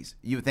the 60s.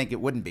 You would think it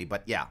wouldn't be,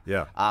 but yeah.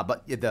 Yeah.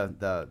 But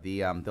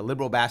the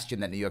liberal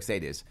bastion that New York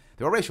State is,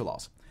 there were racial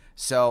laws.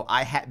 So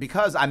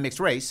because I'm mixed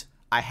race,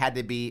 I had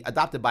to be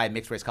adopted by a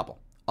mixed race couple.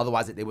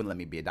 Otherwise, they wouldn't let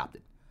me be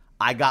adopted.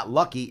 I got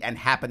lucky and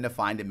happened to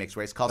find a mixed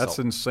race couple. That's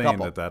insane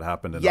that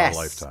happened in our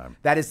lifetime.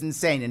 That is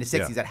insane. In the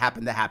 60s, that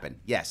happened to happen.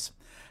 Yes.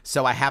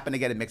 So I happened to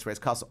get a mixed race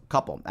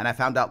couple. And I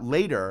found out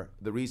later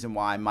the reason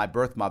why my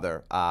birth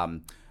mother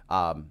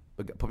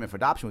put me for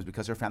adoption was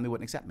because her family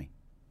wouldn't accept me.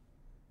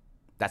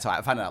 That's how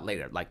I found it out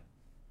later, like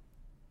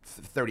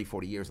 30,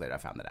 40 years later, I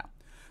found that out.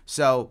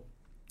 So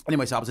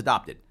anyway, so I was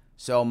adopted.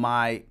 So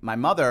my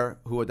mother,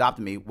 who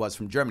adopted me, was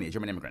from Germany, a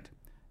German immigrant.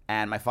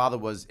 And my father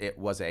was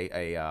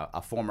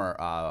a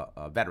former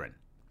veteran.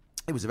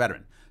 He was a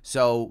veteran.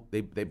 So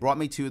they brought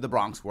me to the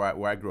Bronx,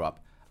 where I grew up,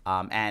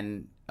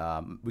 and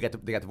they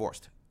got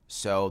divorced.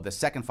 So the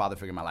second father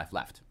figure in my life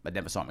left. I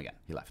never saw him again.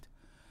 He left.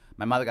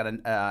 My mother got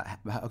hooked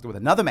up with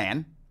another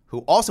man who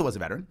also was a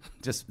veteran,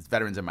 just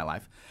veterans in my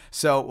life.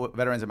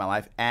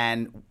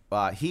 And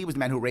he was the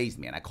man who raised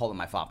me, and I called him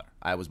my father.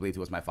 I always believed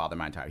he was my father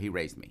he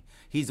raised me.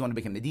 He's the one who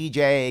became the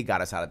DJ, got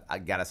us out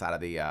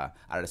of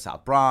the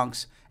South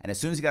Bronx, and as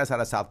soon as he got us out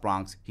of the South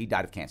Bronx, he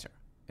died of cancer.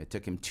 It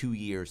took him 2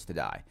 years to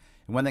die.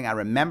 And one thing I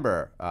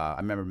remember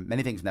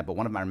many things from that, but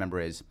one of them I remember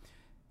is,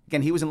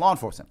 again, he was in law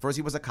enforcement. First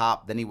he was a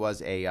cop, then he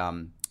was a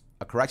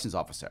corrections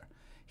officer.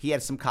 He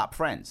had some cop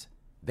friends.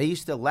 They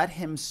used to let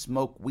him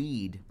smoke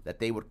weed that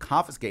they would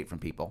confiscate from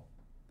people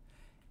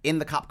in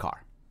the cop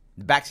car,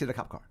 the backseat of the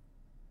cop car.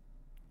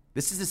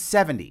 This is the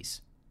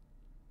 70s.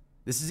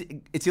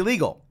 It's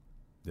illegal.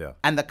 Yeah.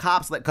 And the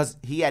cops, because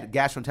he had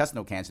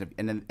gastrointestinal cancer,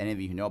 and any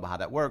of you who know about how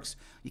that works,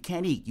 you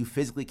can't eat. You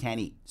physically can't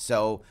eat.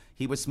 So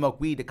he would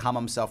smoke weed to calm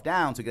himself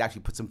down so he could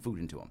actually put some food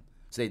into him.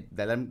 So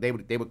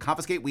they would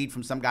confiscate weed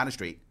from some guy on the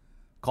street,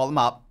 call him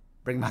up,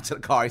 bring him out to the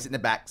car, he'd sit in the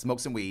back, smoke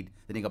some weed,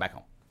 then he'd go back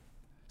home.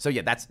 So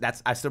yeah,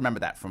 that's I still remember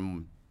that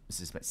from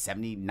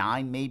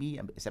 79 maybe,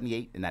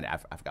 78, and then I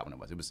forgot when it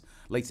was. It was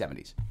late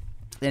 70s.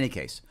 In any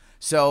case,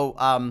 so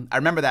I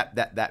remember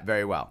that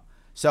very well.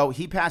 So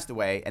he passed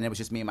away, and it was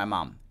just me and my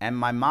mom. And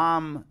my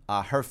mom,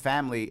 her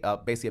family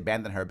basically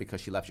abandoned her because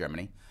she left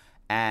Germany,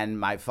 and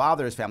my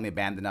father's family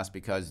abandoned us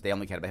because they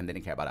only cared about him, they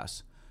didn't care about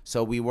us.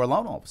 So we were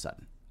alone all of a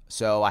sudden.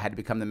 So I had to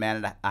become the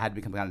man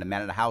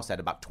of the house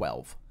at about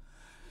 12.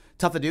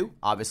 Tough to do,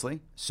 obviously.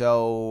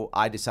 So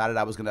I decided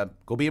I was going to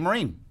go be a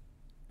Marine.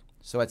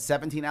 So at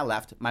 17, I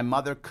left. My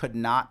mother could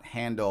not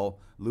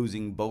handle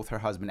losing both her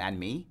husband and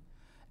me,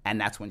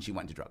 and that's when she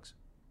went into drugs.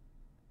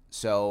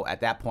 So at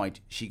that point,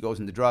 she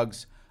goes into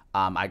drugs.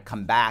 I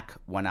come back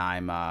when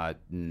I'm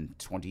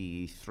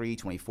 23,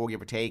 24,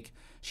 give or take.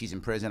 She's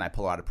in prison. I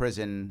pull her out of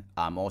prison.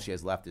 All she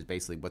has left is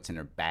basically what's in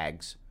her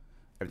bags.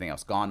 Everything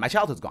else gone. My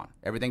childhood's gone.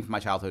 Everything from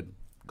my childhood,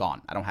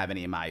 gone. I don't have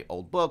any of my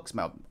old books,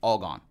 all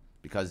gone.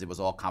 Because it was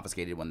all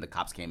confiscated when the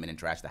cops came in and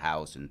trashed the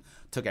house and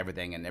took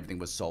everything, and everything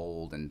was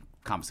sold and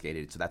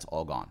confiscated, so that's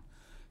all gone.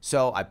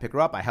 So I pick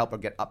her up, I help her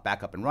get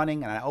back up and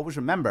running, and I always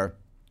remember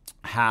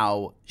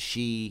how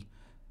she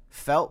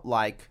felt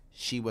like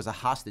she was a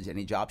hostage to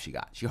any job she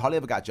got. She hardly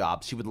ever got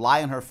jobs. She would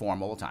lie on her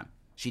form all the time.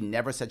 She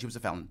never said she was a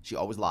felon. She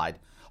always lied,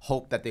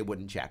 hoped that they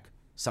wouldn't check.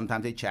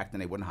 Sometimes they checked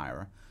and they wouldn't hire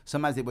her.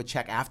 Sometimes they would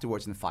check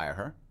afterwards and fire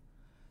her.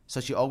 So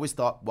she always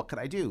thought, what could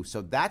I do?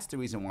 So that's the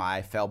reason why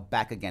I fell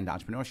back again to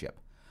entrepreneurship.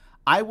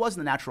 I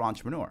wasn't a natural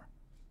entrepreneur.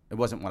 It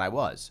wasn't what I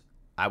was.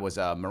 I was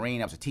a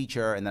Marine, I was a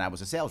teacher, and then I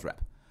was a sales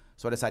rep.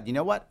 So I decided, you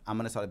know what? I'm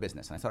going to start a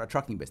business. And I started a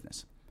trucking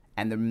business.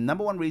 And the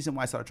number one reason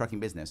why I started a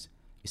trucking business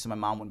is so my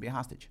mom wouldn't be a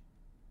hostage.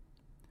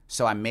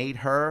 So I made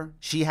her,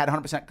 she had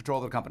 100% control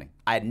of the company.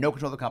 I had no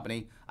control of the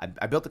company.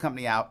 I built the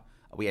company out.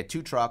 We had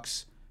 2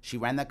 trucks. She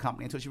ran that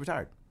company until she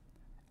retired.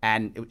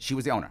 And she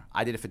was the owner.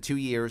 I did it for 2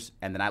 years,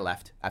 and then I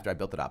left after I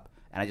built it up.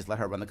 And I just let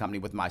her run the company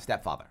with my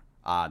stepfather.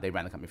 They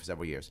ran the company for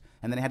several years.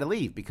 And then they had to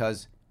leave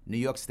because New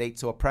York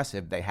State's so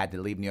oppressive, they had to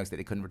leave New York State.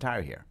 They couldn't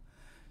retire here.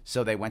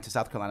 So they went to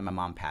South Carolina. My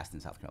mom passed in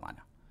South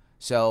Carolina.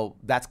 So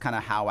that's kind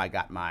of how I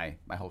got my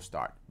whole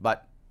start.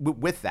 But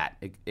with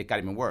that, it got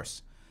even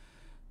worse.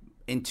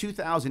 In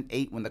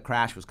 2008, when the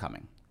crash was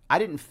coming, I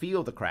didn't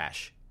feel the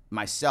crash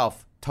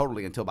myself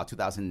totally until about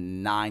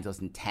 2009,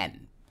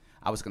 2010.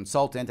 I was a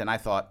consultant, and I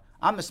thought,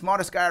 I'm the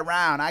smartest guy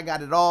around. I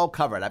got it all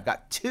covered. I've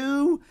got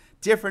 2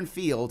 different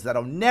fields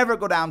that'll never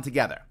go down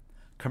together.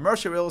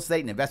 Commercial real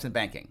estate and investment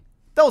banking.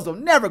 Those will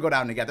never go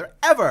down together,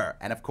 ever.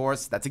 And of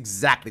course, that's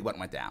exactly what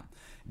went down.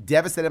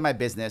 Devastated my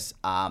business.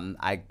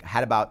 I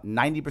had about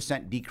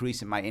 90%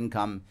 decrease in my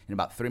income in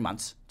about 3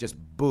 months. Just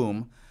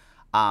boom.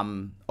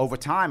 Over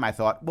time, I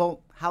thought,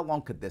 well, how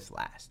long could this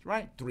last,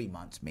 right? 3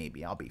 months,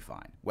 maybe. I'll be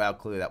fine. Well,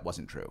 clearly that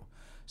wasn't true.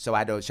 So I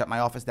had to shut my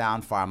office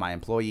down, fire my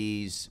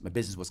employees. My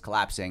business was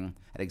collapsing.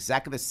 At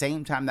exactly the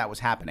same time that was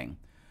happening,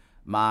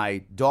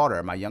 my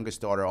daughter, my youngest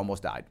daughter,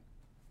 almost died.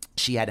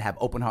 She had to have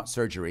open heart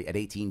surgery at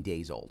 18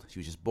 days old. She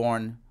was just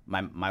born.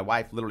 My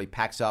wife literally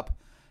packs up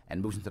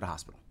and moves into the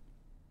hospital.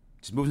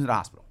 Just moves into the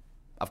hospital.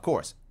 Of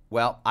course.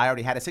 Well, I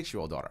already had a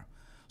 6-year-old daughter.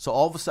 So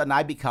all of a sudden,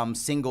 I become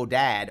single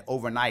dad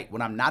overnight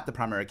when I'm not the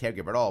primary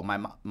caregiver at all.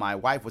 My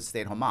wife was a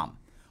stay-at-home mom.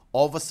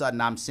 All of a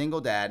sudden, I'm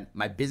single dad.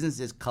 My business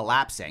is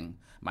collapsing.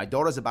 My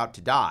daughter's about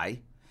to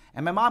die.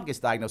 And my mom gets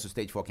diagnosed with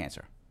stage 4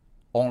 cancer.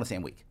 All in the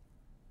same week.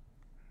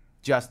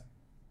 Just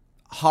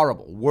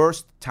horrible.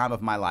 Worst time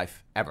of my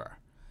life ever.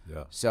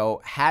 Yeah.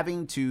 So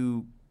having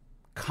to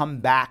come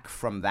back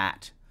from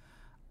that,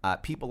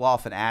 people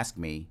often ask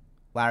me,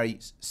 Larry,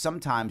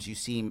 sometimes you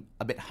seem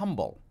a bit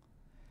humble.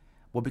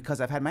 Well, because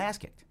I've had my ass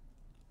kicked.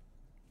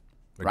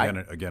 Again,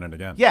 right? again and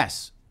again.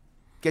 Yes.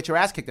 Get your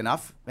ass kicked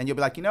enough, and you'll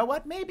be like, you know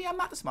what? Maybe I'm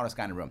not the smartest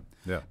guy in the room.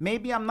 Yeah.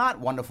 Maybe I'm not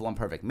wonderful and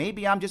perfect.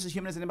 Maybe I'm just as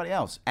human as anybody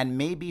else. And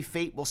maybe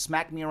fate will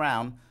smack me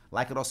around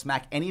like it'll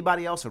smack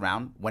anybody else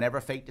around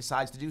whenever fate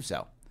decides to do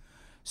so.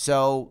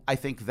 So I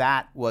think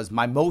that was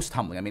my most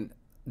humbling. I mean,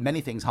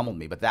 many things humbled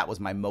me, but that was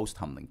my most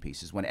humbling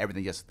piece, is when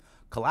everything just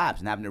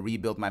collapsed and having to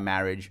rebuild my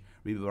marriage,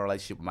 rebuild my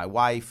relationship with my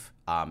wife,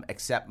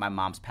 accept my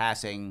mom's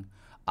passing,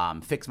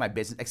 fix my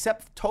business,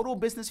 accept total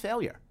business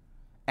failure,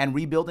 and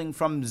rebuilding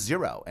from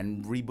zero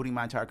and rebooting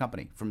my entire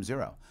company from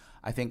zero.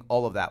 I think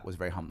all of that was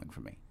very humbling for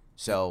me.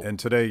 So, and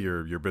today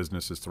your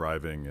business is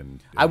thriving,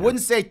 and I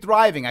wouldn't say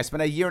thriving. I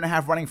spent a year and a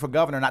half running for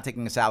governor, not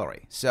taking a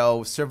salary.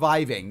 So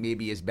surviving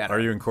maybe is better. Are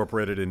you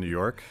incorporated in New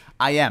York?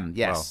 I am,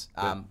 yes.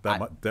 Well,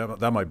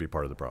 that might be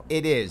part of the problem.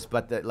 It is,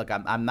 but look,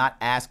 I'm not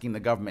asking the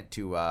government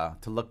to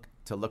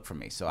look for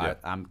me. So Yeah.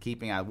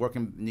 I work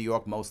in New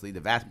York mostly.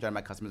 The vast majority of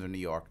my customers are in New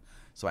York,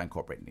 so I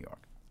incorporate in New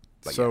York.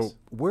 But so yes.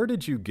 Where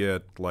did you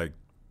get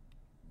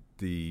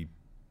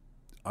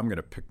I'm going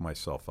to pick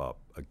myself up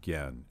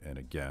again and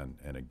again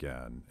and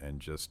again and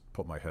just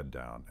put my head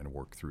down and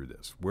work through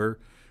this? Where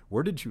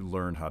did you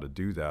learn how to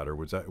do that, or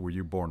were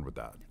you born with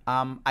that?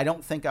 I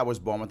don't think I was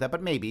born with that,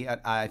 but maybe.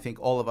 I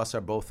think all of us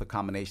are both a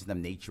combination of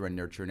nature and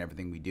nurture in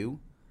everything we do.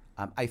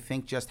 I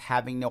think just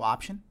having no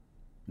option.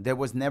 There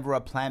was never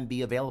a plan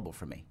B available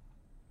for me.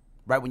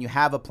 Right? When you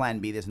have a plan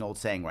B, there's an old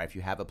saying, right? If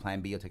you have a plan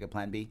B, you'll take a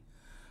plan B.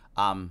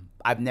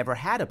 I've never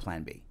had a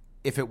plan B.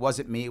 If it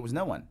wasn't me, it was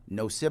no one.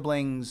 No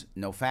siblings,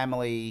 no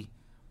family.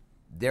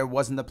 There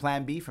wasn't a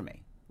plan B for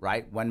me,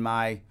 right? When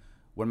my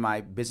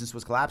business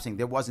was collapsing,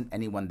 there wasn't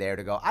anyone there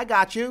to go, I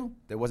got you.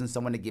 There wasn't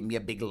someone to give me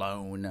a big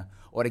loan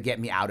or to get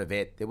me out of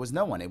it. There was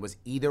no one. It was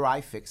either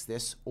I fix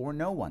this or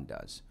no one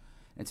does.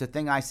 It's a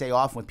thing I say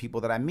often with people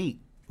that I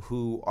meet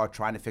who are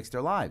trying to fix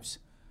their lives.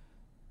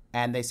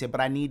 And they say, but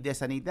I need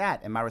this, I need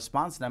that. And my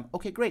response to them,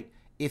 okay, great.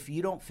 If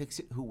you don't fix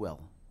it, who will?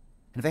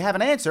 And if they have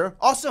an answer,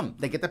 awesome.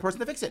 They get the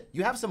person to fix it.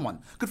 You have someone.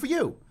 Good for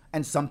you.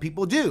 And some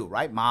people do,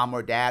 right? Mom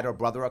or dad or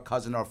brother or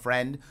cousin or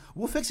friend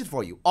will fix it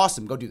for you.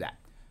 Awesome. Go do that.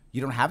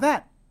 You don't have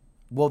that?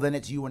 Well, then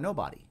it's you or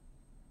nobody.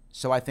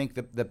 So I think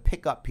the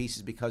pickup piece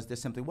is because there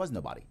simply was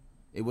nobody.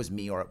 It was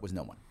me or it was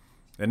no one.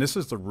 And this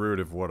is the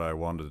root of what I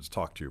wanted to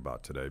talk to you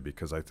about today,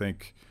 because I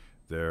think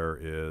there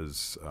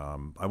is,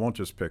 I won't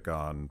just pick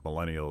on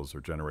millennials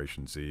or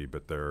Generation Z,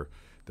 but there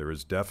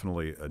is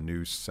definitely a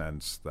new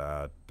sense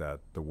that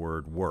the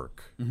word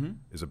work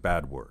is a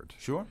bad word.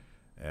 Sure.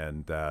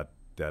 And that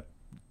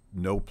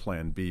no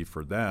plan B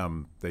for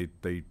them,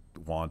 they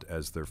want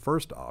as their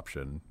first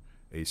option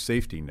a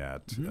safety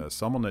net,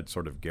 someone that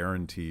sort of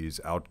guarantees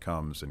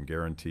outcomes and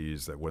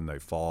guarantees that when they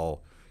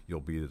fall, you'll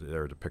be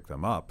there to pick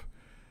them up.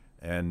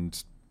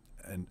 And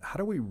how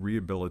do we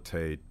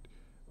rehabilitate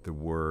the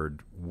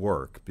word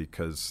work,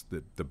 because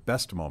the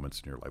best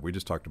moments in your life, we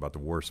just talked about the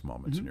worst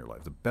moments in your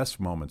life. The best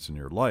moments in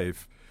your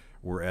life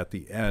were at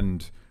the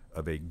end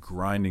of a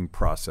grinding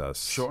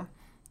process. Sure.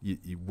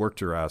 You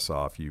worked your ass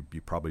off. You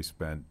probably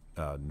spent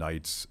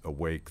nights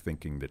awake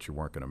thinking that you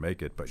weren't going to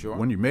make it. But Sure.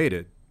 when you made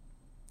it,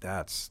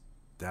 that's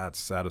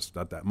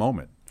that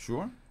moment.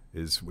 Sure.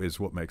 Is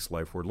what makes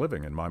life worth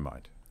living in my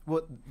mind.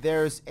 Well,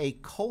 there's a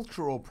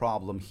cultural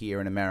problem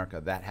here in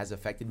America that has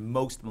affected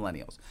most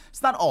millennials.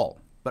 It's not all,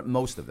 but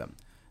most of them.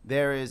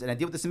 There is, and I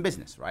deal with this in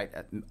business, right?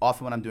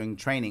 Often when I'm doing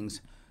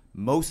trainings,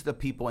 most of the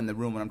people in the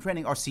room when I'm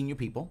training are senior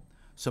people.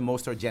 So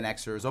most are Gen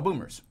Xers or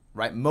boomers,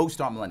 right? Most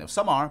aren't millennials.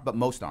 Some are, but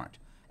most aren't.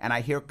 And I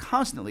hear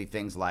constantly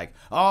things like,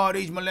 oh,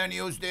 these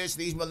millennials this,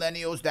 these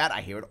millennials that. I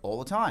hear it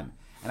all the time.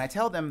 And I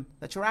tell them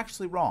that you're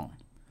actually wrong.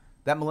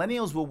 That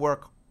millennials will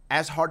work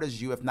as hard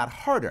as you, if not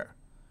harder.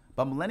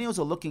 But millennials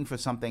are looking for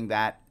something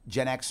that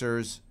Gen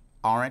Xers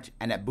aren't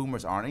and that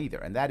boomers aren't either.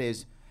 And that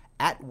is,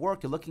 at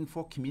work, they're looking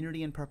for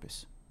community and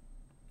purpose.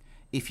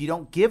 If you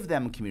don't give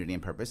them community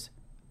and purpose,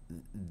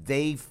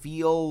 they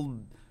feel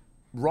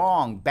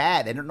wrong,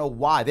 bad. They don't know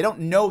why. They don't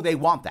know they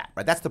want that,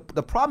 right? That's the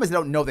problem is they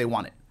don't know they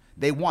want it.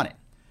 They want it.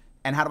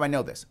 And how do I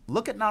know this?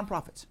 Look at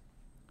nonprofits.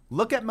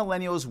 Look at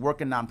millennials work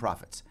in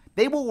nonprofits.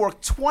 They will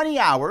work 20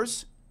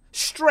 hours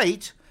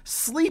straight,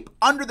 sleep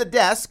under the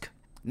desk,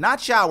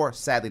 not shower,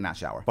 sadly not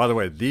shower. By the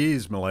way,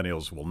 these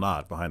millennials will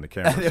not behind the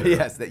camera.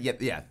 Yes, they're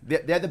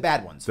the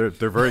bad ones. They're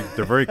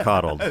very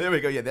coddled. There we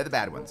go. Yeah, they're the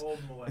bad ones.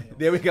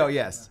 There we go.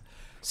 Yes.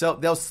 So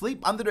they'll sleep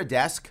under their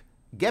desk,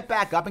 get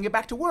back up, and get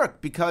back to work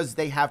because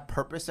they have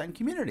purpose and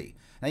community.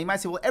 Now you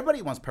might say, well,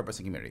 everybody wants purpose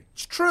and community.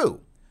 It's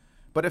true,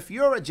 but if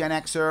you're a Gen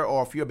Xer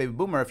or if you're a baby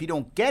boomer, if you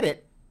don't get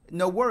it,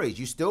 no worries.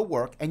 You still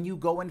work and you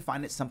go and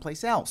find it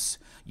someplace else.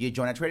 You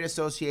join a trade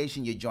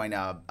association. You join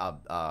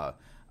a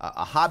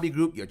hobby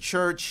group, your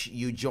church,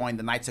 you join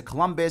the Knights of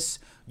Columbus,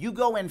 you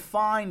go and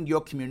find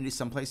your community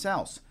someplace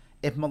else.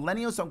 If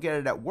millennials don't get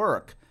it at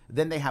work,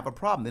 then they have a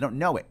problem. They don't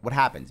know it. What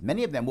happens?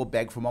 Many of them will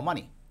beg for more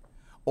money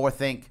or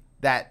think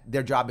that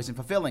their job isn't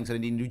fulfilling, so they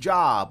need a new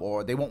job,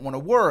 or they won't want to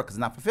work because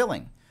it's not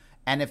fulfilling.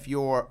 And if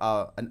you're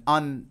an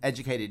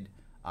uneducated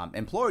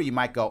employer, you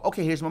might go,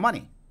 okay, here's more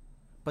money.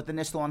 But then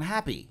they're still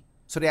unhappy.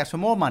 So they ask for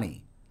more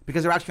money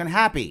because they're actually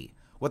unhappy.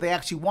 What they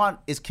actually want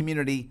is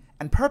community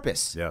and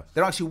purpose. Yeah.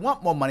 They don't actually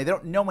want more money. They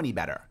don't know any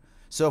better.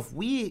 So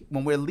when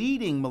we're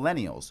leading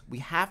millennials, we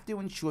have to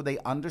ensure they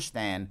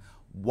understand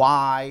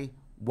why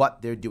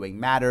what they're doing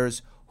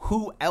matters,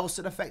 who else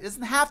it affects. It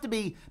doesn't have to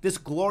be this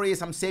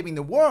glorious, I'm saving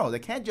the world. It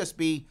can't just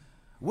be,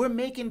 we're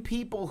making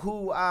people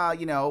who,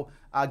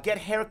 get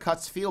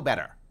haircuts feel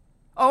better.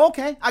 Oh,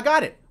 okay, I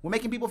got it. We're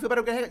making people feel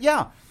better.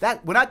 Yeah,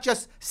 we're not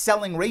just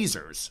selling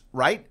razors,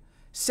 right?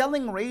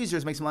 Selling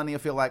razors makes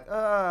millennials feel like,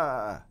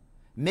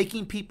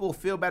 making people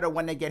feel better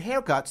when they get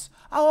haircuts.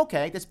 Oh,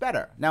 okay, that's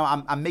better.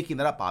 Now, I'm making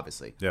that up,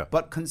 obviously. Yeah.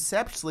 But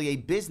conceptually, a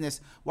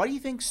business, why do you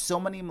think so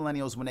many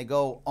millennials, when they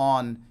go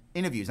on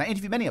interviews, and I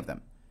interview many of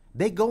them,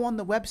 they go on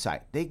the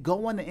website, they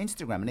go on the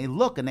Instagram, and they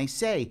look and they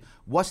say,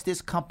 what's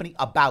this company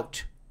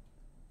about?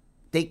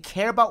 They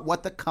care about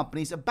what the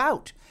company's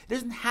about. It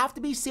doesn't have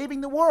to be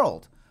saving the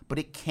world, but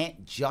it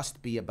can't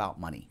just be about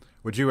money.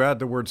 Would you add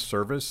the word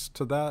service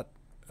to that?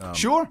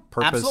 Sure,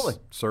 Purpose,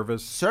 absolutely.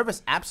 service?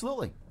 Service,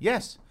 absolutely,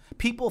 yes.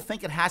 People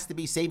think it has to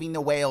be saving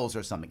the whales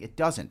or something. It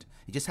doesn't.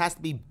 It just has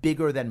to be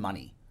bigger than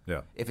money.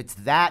 Yeah. If it's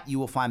that, you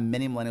will find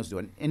many millennials do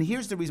it. And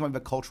here's the reason why we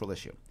have a cultural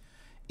issue.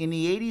 In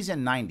the 80s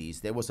and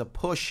 90s, there was a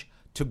push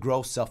to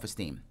grow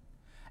self-esteem.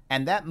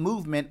 And that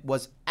movement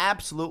was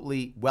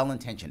absolutely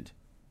well-intentioned.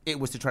 It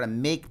was to try to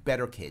make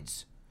better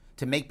kids,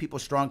 to make people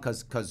strong,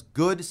 because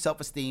good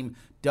self-esteem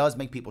does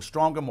make people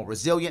stronger, more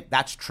resilient.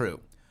 That's true.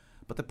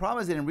 But the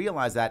problem is they didn't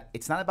realize that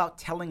it's not about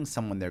telling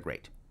someone they're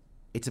great.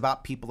 It's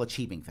about people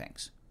achieving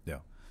things. Yeah.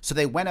 So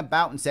they went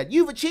about and said,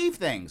 you've achieved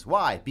things.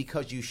 Why?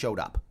 Because you showed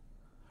up,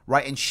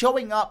 right? And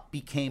showing up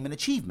became an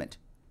achievement,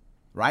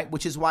 right?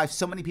 Which is why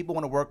so many people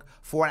want to work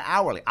for an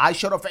hourly. I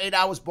showed up for 8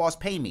 hours, boss,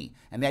 pay me.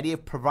 And the idea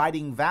of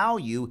providing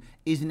value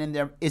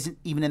isn't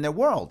even in their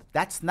world.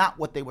 That's not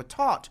what they were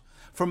taught.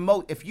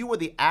 If you were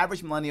the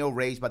average millennial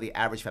raised by the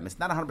average family, it's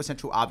not 100%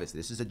 true, obviously.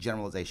 This is a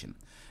generalization.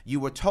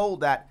 You were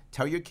told that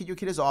tell your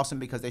kid is awesome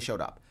because they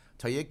showed up.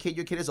 Tell your kid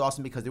is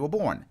awesome because they were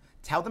born.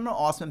 Tell them they're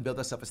awesome and build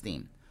their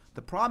self-esteem.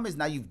 The problem is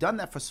now you've done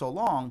that for so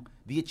long,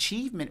 the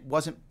achievement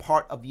wasn't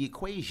part of the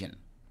equation.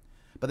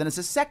 But then it's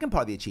the second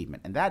part of the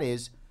achievement, and that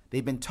is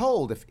they've been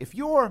told if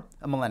you're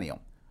a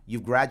millennial,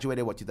 you've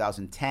graduated,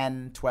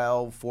 2010,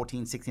 12,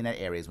 14, 16,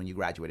 that areas when you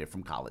graduated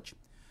from college.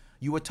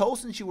 You were told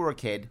since you were a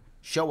kid,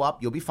 show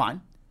up, you'll be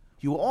fine.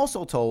 You were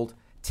also told,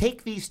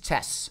 take these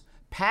tests,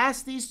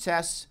 pass these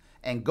tests,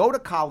 and go to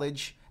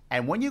college.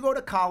 And when you go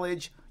to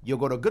college, you'll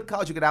go to a good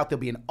college, you get out, there'll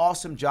be an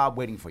awesome job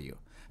waiting for you.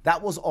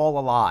 That was all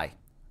a lie.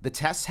 The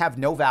tests have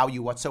no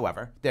value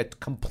whatsoever. They're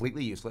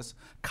completely useless.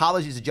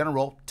 College is a general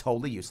rule,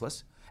 totally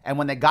useless. And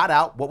when they got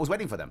out, what was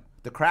waiting for them?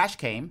 The crash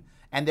came,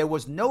 and there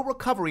was no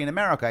recovery in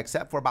America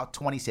except for about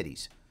 20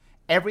 cities.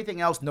 Everything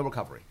else, no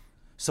recovery.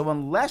 So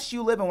unless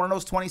you live in one of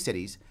those 20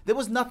 cities, there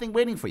was nothing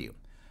waiting for you.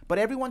 But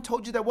everyone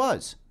told you there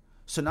was.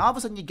 So now all of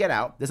a sudden you get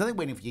out. There's nothing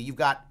waiting for you.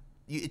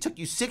 It took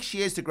you 6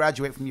 years to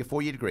graduate from your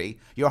 4-year degree.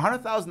 You're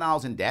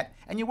 $100,000 in debt,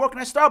 and you're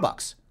working at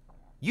Starbucks.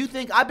 You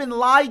think I've been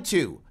lied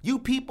to? You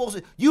people,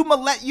 you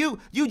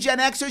Gen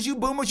Xers, you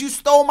boomers, you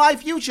stole my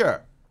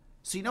future.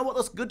 So you know what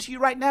looks good to you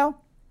right now?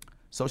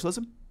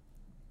 Socialism?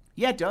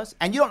 Yeah, it does.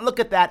 And you don't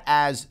look at that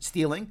as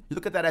stealing. You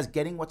look at that as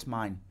getting what's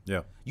mine.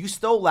 Yeah. You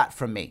stole that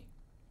from me.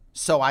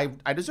 So I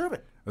deserve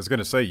it. I was going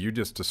to say, you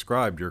just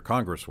described your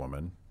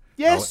congresswoman.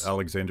 Yes.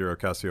 Alexandria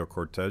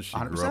Ocasio-Cortez. She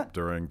 100%. grew up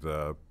during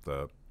the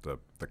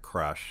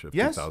crash of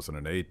Yes.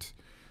 2008.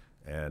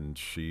 And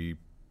she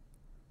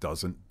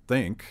doesn't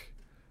think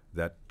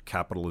that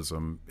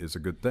capitalism is a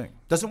good thing.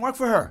 Doesn't work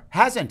for her.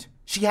 Hasn't.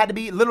 She had to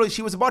be, literally,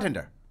 she was a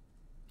bartender.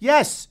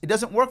 Yes, it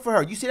doesn't work for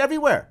her. You see it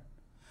everywhere.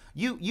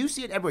 You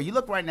see it everywhere. You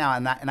look right now,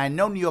 and I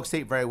know New York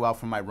State very well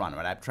from my run.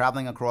 Right, I'm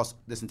traveling across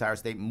this entire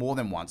state more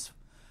than once.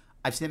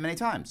 I've seen it many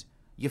times.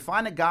 You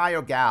find a guy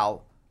or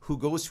gal who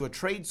goes to a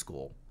trade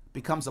school,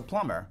 becomes a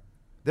plumber.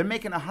 They're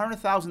making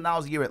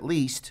 $100,000 a year at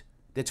least.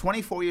 They're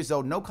 24 years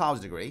old, no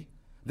college degree.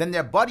 Then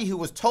their buddy who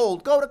was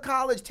told, go to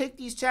college, take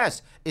these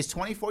tests, is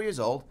 24 years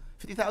old,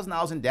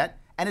 $50,000 in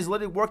debt, and is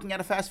literally working at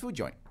a fast food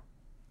joint.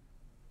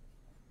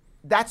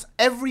 That's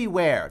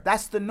everywhere.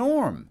 That's the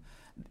norm.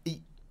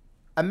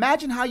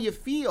 Imagine how you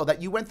feel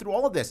that you went through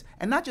all of this.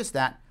 And not just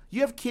that,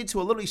 you have kids who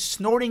are literally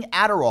snorting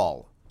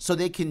Adderall so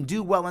they can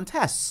do well in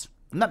tests.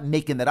 I'm not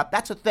making that up.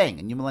 That's a thing,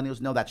 and you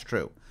millennials know that's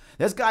true.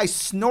 There's guys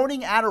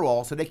snorting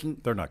Adderall so they can...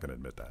 They're not going to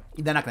admit that.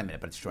 They're not going to admit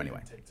it, but it's true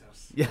anyway.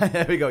 Yeah,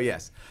 there we go,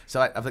 yes.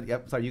 So,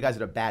 sorry, you guys are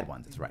the bad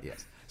ones. That's right,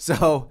 yes.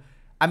 So,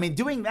 I mean,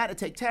 doing that to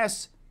take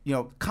tests,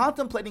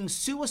 contemplating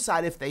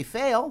suicide if they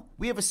fail.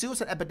 We have a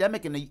suicide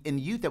epidemic in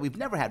youth that we've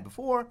never had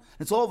before.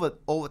 It's all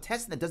the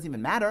testing that doesn't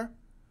even matter.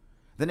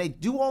 Then they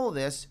do all of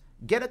this,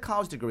 get a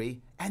college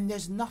degree, and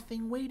there's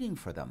nothing waiting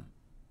for them.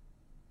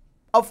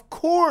 Of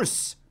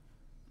course,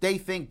 they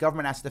think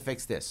government has to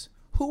fix this.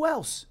 Who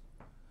else?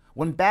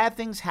 When bad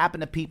things happen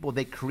to people,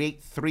 they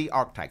create 3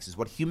 archetypes, is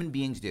what human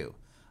beings do.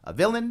 A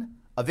villain,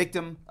 a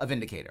victim, a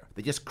vindicator.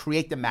 They just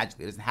create them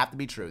magically. It doesn't have to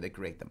be true. They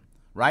create them,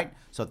 right?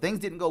 So things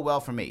didn't go well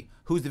for me.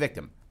 Who's the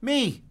victim?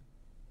 Me.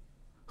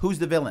 Who's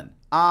the villain?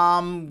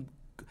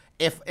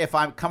 If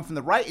I come from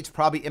the right, it's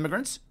probably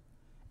immigrants.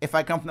 If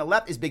I come from the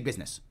left, it's big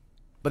business.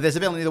 But there's a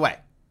villain either way.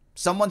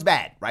 Someone's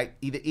bad, right?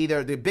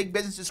 Either the big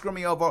businesses screw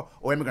me over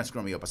or immigrants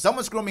screw me over.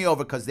 Someone screw me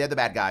over because they're the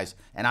bad guys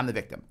and I'm the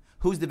victim.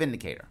 Who's the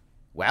vindicator?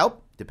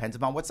 Well, depends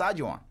upon what side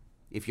you're on.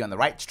 If you're on the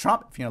right, it's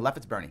Trump. If you're on the left,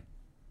 it's Bernie.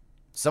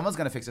 Someone's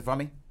going to fix it for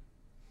me.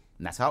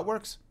 And that's how it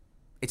works.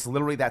 It's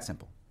literally that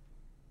simple.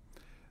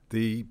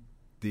 The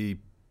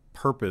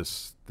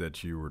purpose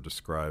that you were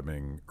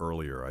describing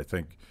earlier, I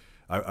think,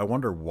 I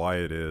wonder why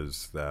it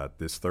is that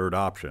this third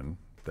option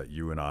that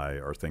you and I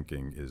are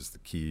thinking is the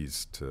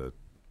keys to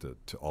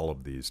all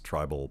of these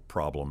tribal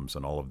problems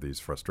and all of these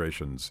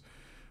frustrations,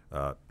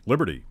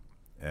 liberty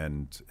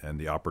and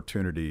the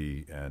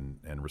opportunity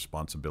and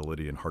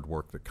responsibility and hard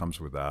work that comes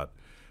with that.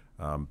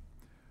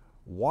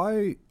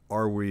 Why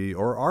are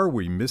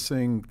we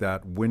missing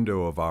that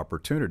window of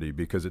opportunity?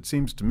 Because it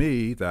seems to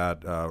me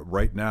that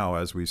right now,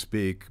 as we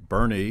speak,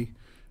 Bernie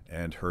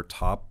and her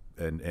top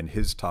and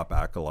his top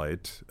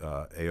acolyte,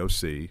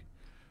 AOC,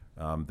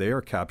 they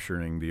are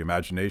capturing the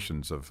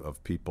imaginations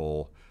of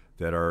people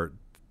that are,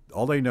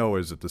 all they know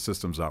is that the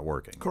system's not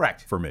working.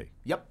 Correct. For me.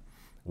 Yep.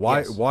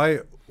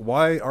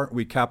 Why aren't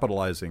we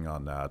capitalizing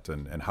on that,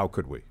 and how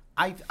could we?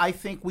 I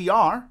think we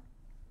are,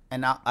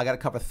 and now I got to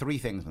cover 3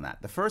 things on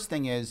that. The first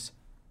thing is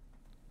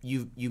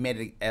you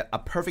made a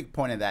perfect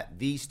point of that.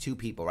 These 2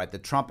 people, right, the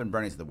Trump and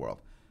Bernies of the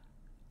world.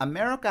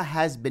 America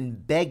has been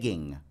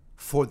begging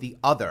for the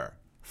other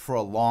for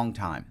a long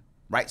time,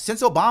 right?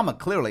 Since Obama,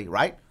 clearly,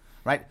 right?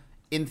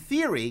 In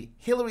theory,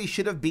 Hillary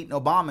should have beaten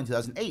Obama in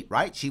 2008,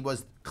 right? She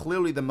was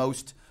clearly the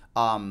most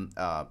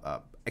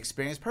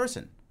experienced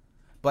person.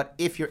 But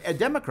if you're a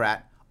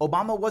Democrat,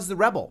 Obama was the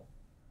rebel,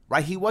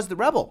 right? He was the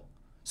rebel.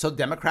 So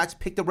Democrats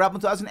picked the rebel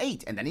in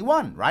 2008, and then he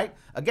won, right?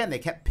 Again, they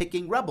kept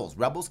picking rebels.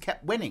 Rebels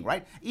kept winning,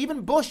 right?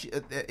 Even Bush,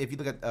 if you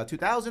look at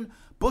 2000,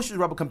 Bush was a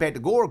rebel compared to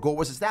Gore. Gore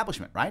was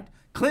establishment, right?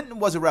 Clinton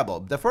was a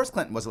rebel. The first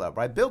Clinton was a rebel,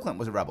 right? Bill Clinton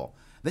was a rebel.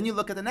 Then you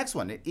look at the next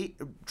one.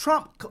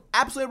 Trump,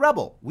 absolute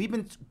rebel. We've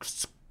been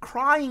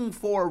crying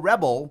for a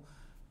rebel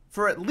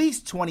for at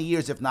least 20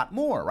 years, if not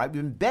more, right?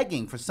 We've been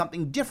begging for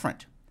something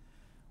different.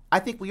 I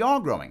think we are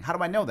growing. How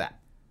do I know that?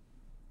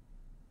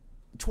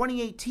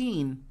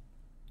 2018,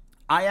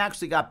 I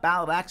actually got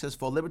ballot access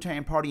for a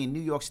Libertarian Party in New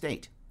York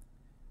State.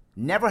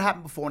 Never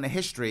happened before in the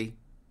history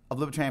of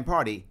Libertarian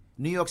Party.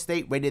 New York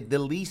State rated the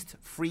least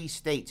free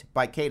state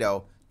by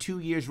Cato 2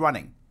 years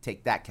running.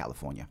 Take that,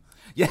 California.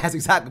 Yes,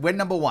 exactly. We're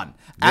number 1.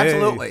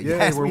 Absolutely. Yay,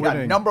 yes, we're we got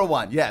winning. number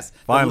 1. Yes.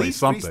 Finally, the least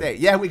something. free state.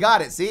 Yeah, we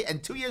got it. See?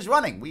 And 2 years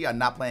running, we are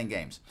not playing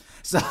games.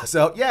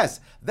 So yes,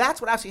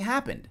 that's what actually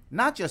happened.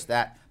 Not just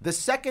that. The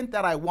second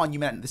that I won, you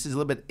meant, this is a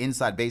little bit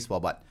inside baseball,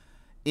 but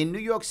in New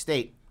York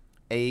State,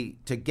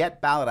 to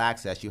get ballot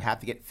access, you have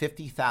to get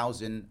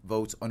 50,000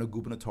 votes on a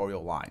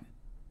gubernatorial line.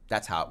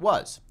 That's how it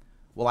was.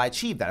 Well, I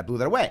achieved that. I blew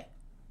that away.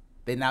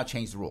 They now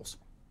changed the rules.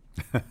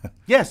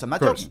 Yes, I'm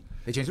not joking.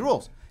 They changed the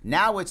rules.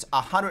 Now it's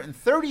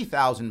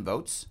 130,000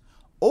 votes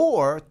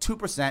or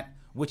 2%,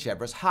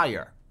 whichever is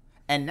higher.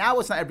 And now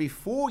it's not every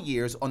 4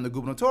 years on the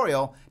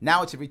gubernatorial.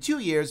 Now it's every 2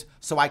 years,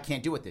 so I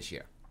can't do it this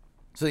year.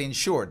 So they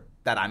ensured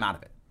that I'm out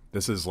of it.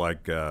 This is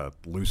like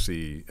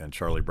Lucy and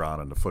Charlie Brown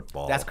in the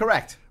football. That's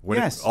correct.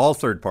 Yes. All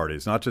third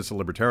parties, not just the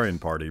Libertarian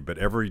Party, but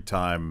every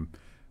time,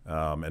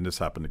 and this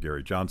happened to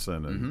Gary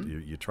Johnson,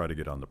 and you try to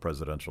get on the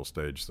presidential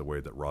stage the way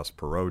that Ross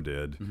Perot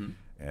did,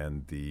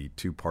 and the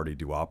two-party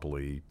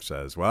duopoly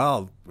says,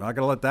 well, we're not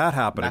going to let that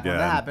happen again. Not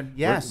going to happen,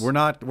 yes. We're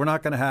not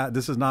going to have,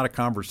 this is not a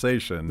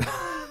conversation.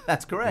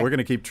 That's correct. We're going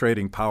to keep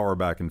trading power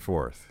back and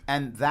forth.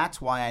 And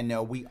that's why I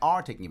know we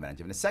are taking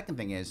advantage of it. And the second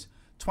thing is,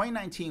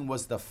 2019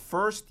 was the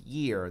first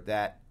year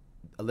that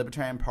a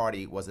Libertarian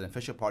Party was an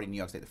official party in New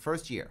York State. The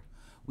first year.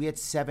 We had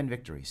 7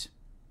 victories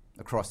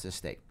across this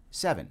state.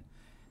 7.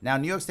 Now,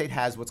 New York State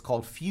has what's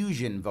called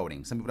fusion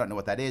voting. Some people don't know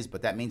what that is,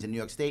 but that means in New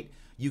York State,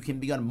 you can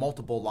be on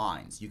multiple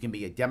lines. You can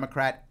be a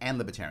Democrat and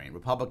Libertarian,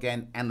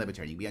 Republican and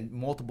Libertarian. You can be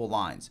on multiple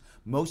lines.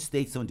 Most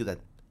states don't do that.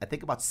 I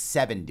think about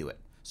 7 do it.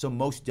 So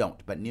most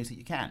don't, but in New York State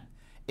you can.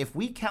 If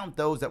we count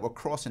those that were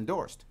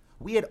cross-endorsed,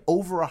 we had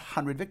over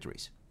 100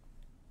 victories.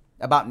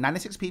 About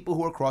 96 people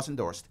who were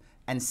cross-endorsed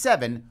and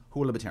 7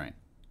 who were Libertarian.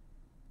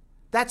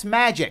 That's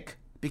magic,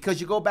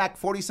 because you go back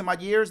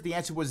 40-some-odd years, the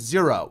answer was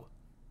 0.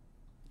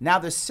 Now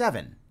there's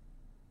 7.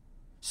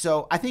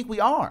 So I think we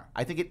are.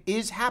 I think it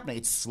is happening.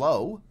 It's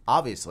slow,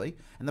 obviously.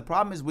 And the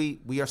problem is we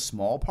are a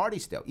small party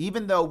still.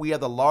 Even though we are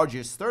the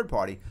largest third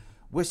party,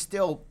 we're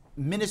still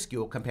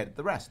minuscule compared to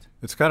the rest.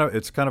 It's kind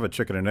of a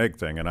chicken and egg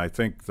thing, and I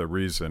think the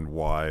reason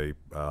why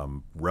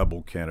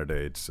rebel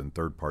candidates and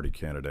third party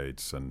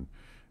candidates and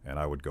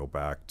I would go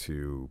back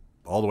to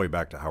all the way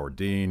back to Howard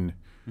Dean,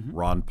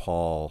 Ron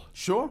Paul,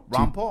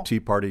 Paul, Tea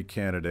Party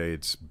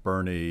candidates,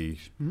 Bernie,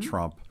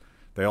 Trump.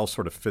 They all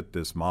sort of fit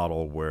this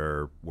model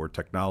where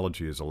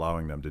technology is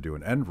allowing them to do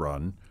an end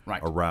run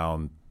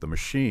around the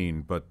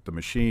machine, but the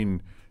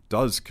machine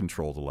does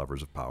control the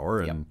levers of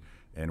power,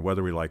 and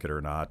whether we like it or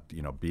not,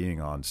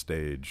 being on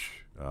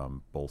stage,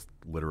 both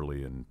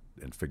literally and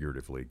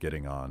figuratively,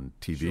 getting on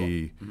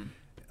TV,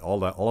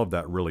 all of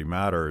that really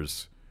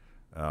matters.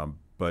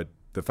 But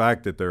the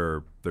fact that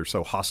they're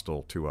so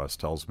hostile to us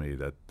tells me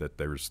that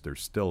there's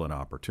still an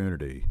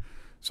opportunity.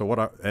 So what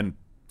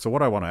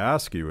I want to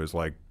ask you is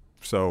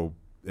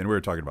and we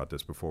were talking about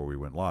this before we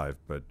went live,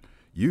 but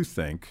you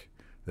think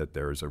that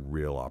there's a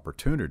real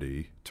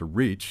opportunity to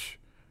reach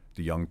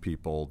the young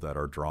people that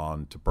are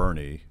drawn to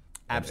Bernie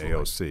and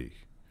AOC.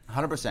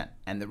 100%.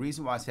 And the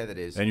reason why I say that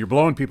is... And you're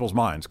blowing people's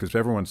minds because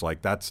everyone's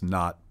like, that's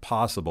not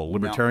possible.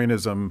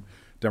 Libertarianism,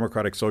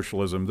 democratic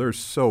socialism, they're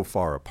so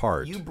far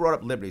apart. You brought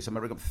up liberty, so I'm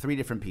going to bring up 3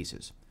 different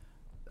pieces.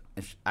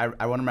 I want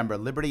to remember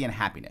liberty and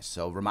happiness,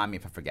 so remind me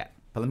if I forget.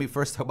 But let me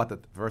first talk about the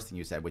first thing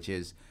you said, which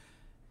is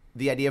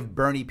the idea of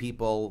Bernie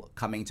people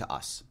coming to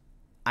us.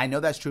 I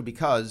know that's true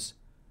because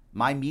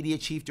my media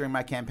chief during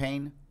my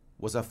campaign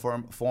was a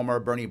former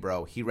Bernie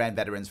bro. He ran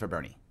Veterans for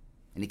Bernie,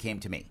 and he came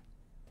to me.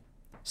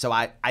 So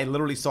I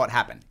literally saw it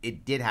happen.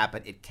 It did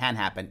happen. It can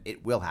happen.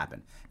 It will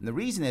happen. And the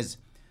reason is,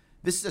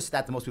 this is a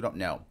stat that most people don't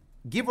know.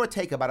 Give or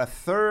take about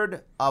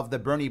 1/3 of the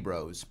Bernie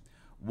bros,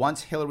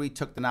 once Hillary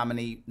took the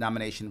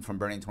nomination from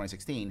Bernie in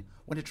 2016,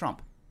 went to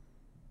Trump.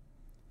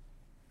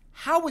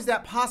 How is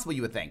that possible,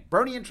 you would think?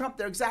 Bernie and Trump,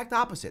 they're exact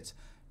opposites.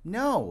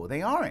 No,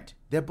 they aren't.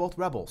 They're both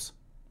rebels.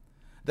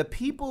 The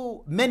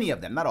people, many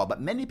of them, not all, but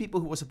many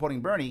people who were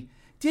supporting Bernie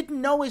didn't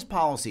know his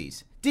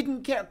policies,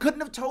 didn't care, couldn't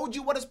have told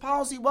you what his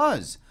policy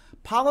was.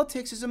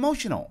 Politics is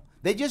emotional.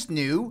 They just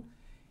knew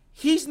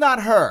he's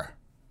not her.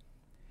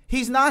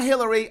 He's not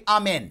Hillary,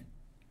 I'm in.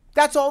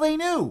 That's all they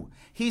knew.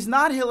 He's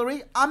not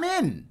Hillary, I'm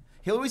in.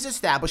 Hillary's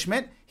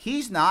establishment,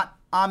 he's not,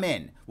 I'm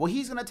in. Well,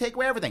 he's going to take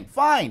away everything.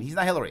 Fine, he's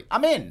not Hillary,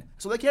 I'm in.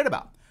 That's what they cared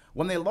about.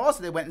 When they lost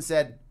it, they went and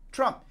said,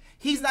 Trump,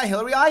 he's not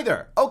Hillary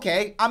either.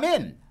 Okay, I'm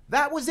in.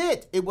 That was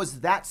it. It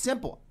was that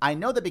simple. I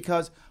know that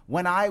because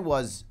when I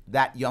was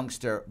that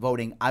youngster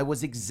voting, I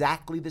was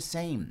exactly the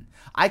same.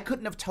 I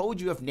couldn't have told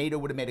you if Nader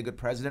would have made a good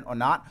president or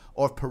not,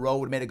 or if Perot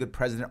would have made a good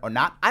president or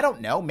not. I don't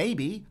know.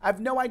 Maybe. I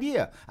have no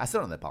idea. I still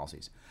don't know their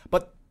policies.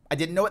 But I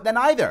didn't know it then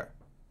either.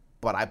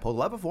 But I pulled the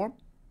lever for them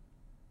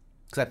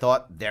because I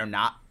thought they're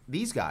not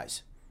these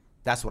guys.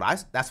 That's what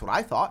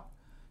I thought.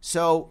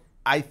 So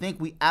I think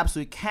we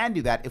absolutely can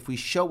do that if we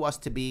show us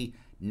to be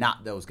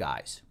not those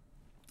guys.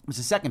 It's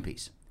the second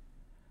piece.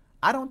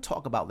 I don't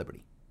talk about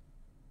liberty.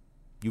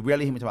 You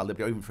rarely hear me talk about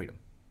liberty or even freedom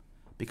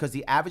because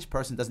the average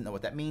person doesn't know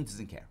what that means,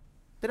 doesn't care.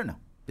 They don't know.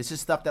 This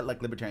is stuff that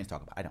like libertarians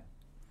talk about. I don't.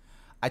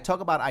 I talk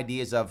about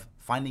ideas of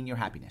finding your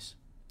happiness.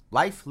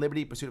 Life,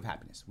 liberty, pursuit of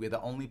happiness. We're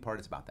the only part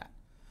that's about that.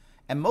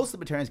 And most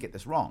libertarians get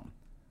this wrong.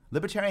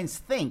 Libertarians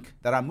think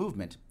that our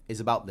movement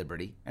is about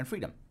liberty and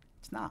freedom.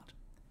 It's not.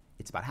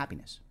 It's about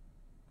happiness.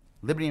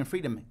 Liberty and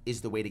freedom is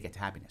the way to get to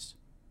happiness.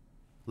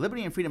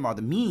 Liberty and freedom are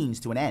the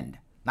means to an end.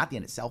 not the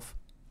end itself.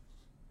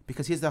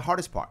 Because here's the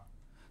hardest part.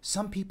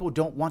 Some people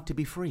don't want to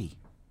be free.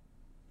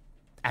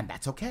 And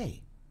that's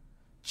okay.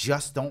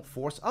 Just don't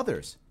force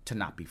others to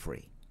not be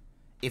free.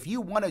 If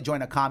you want to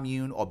join a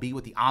commune or be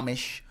with the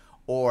Amish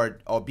or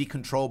be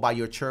controlled by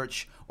your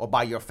church or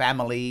by your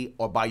family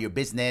or by your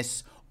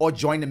business or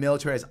join the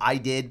military as I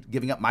did,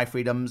 giving up my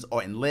freedoms,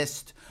 or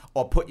enlist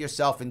or put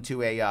yourself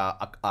into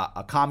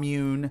a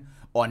commune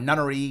or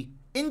nunnery,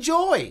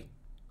 enjoy.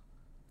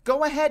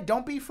 Go ahead.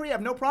 Don't be free. I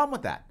have no problem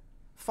with that.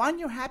 Find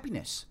your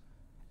happiness.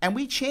 And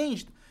we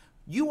changed.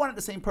 You aren't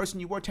the same person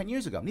you were 10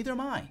 years ago. Neither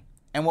am I.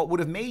 And what would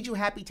have made you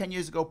happy 10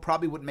 years ago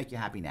probably wouldn't make you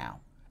happy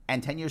now.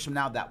 And 10 years from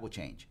now, that will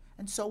change.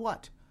 And so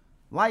what?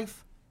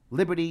 Life,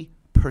 liberty,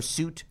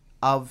 pursuit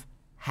of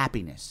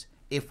happiness.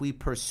 If we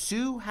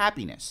pursue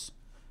happiness,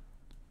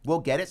 we'll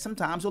get it.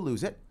 Sometimes we'll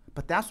lose it.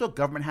 But that's what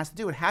government has to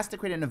do. It has to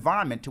create an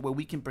environment to where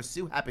we can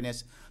pursue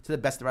happiness to the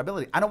best of our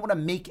ability. I don't want to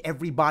make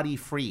everybody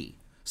free.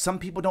 Some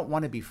people don't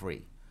want to be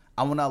free.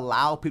 I want to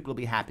allow people to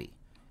be happy.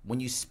 When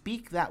you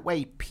speak that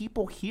way,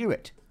 people hear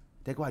it.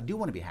 They go, I do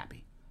want to be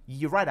happy.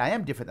 You're right, I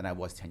am different than I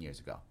was 10 years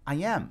ago. I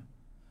am.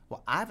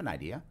 Well, I have an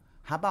idea.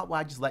 How about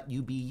I just let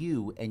you be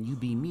you and you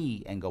be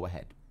me and go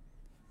ahead?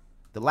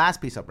 The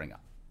last piece I'll bring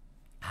up.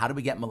 How do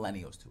we get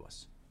millennials to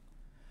us?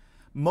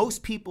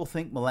 Most people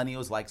think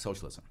millennials like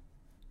socialism.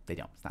 They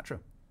don't. It's not true.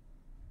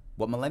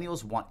 What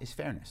millennials want is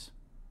fairness.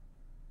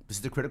 This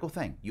is the critical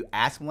thing. You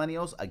ask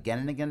millennials again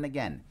and again and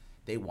again.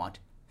 They want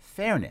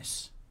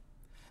fairness.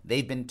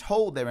 They've been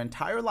told their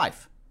entire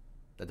life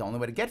that the only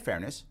way to get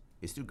fairness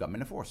is through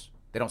government and force.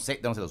 They don't say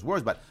those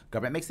words, but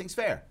government makes things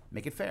fair.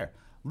 Make it fair.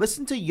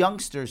 Listen to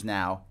youngsters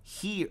now.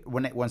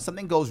 When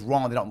something goes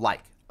wrong they don't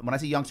like. When I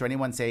say youngster,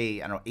 anyone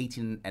say, I don't know,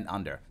 18 and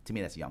under. To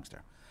me, that's a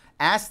youngster.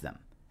 Ask them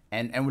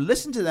and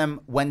listen to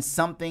them when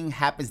something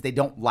happens they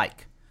don't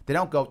like. They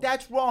don't go,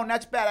 that's wrong,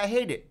 that's bad, I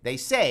hate it. They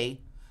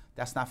say,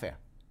 that's not fair.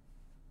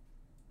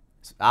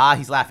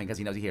 He's laughing because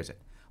he knows he hears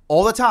it.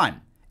 All the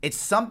time. It's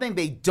something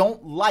they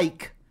don't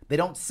like. They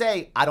don't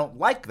say, I don't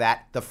like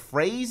that. The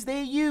phrase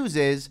they use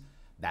is,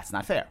 that's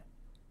not fair.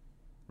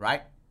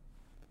 Right?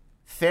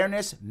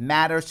 Fairness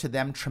matters to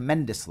them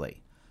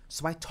tremendously.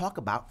 So I talk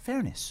about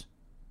fairness.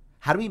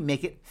 How do we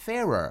make it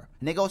fairer?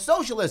 And they go,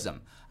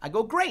 socialism. I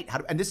go, great.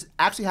 And this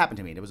actually happened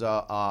to me. There was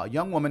a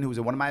young woman who was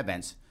at one of my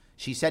events.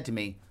 She said to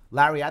me,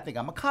 Larry, I think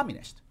I'm a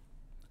communist.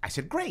 I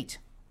said, great.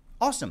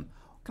 Awesome.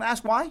 Can I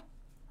ask why?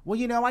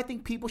 Well, I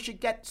think people should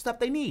get stuff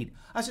they need.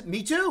 I said,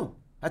 me too.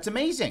 That's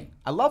amazing.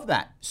 I love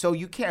that. So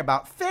you care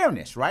about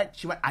fairness, right?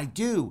 She went, I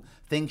do.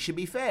 Things should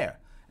be fair.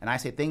 And I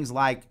say things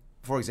like,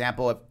 for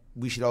example, if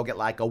we should all get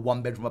like a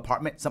one-bedroom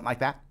apartment, something like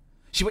that.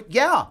 She went,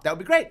 yeah, that would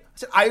be great. I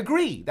said, I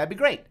agree. That'd be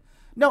great.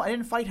 No, I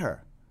didn't fight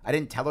her. I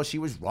didn't tell her she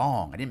was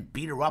wrong. I didn't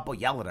beat her up or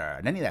yell at her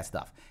and any of that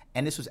stuff.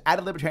 And this was at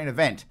a libertarian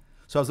event.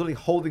 So I was literally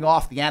holding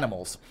off the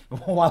animals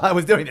while I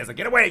was doing this. Like,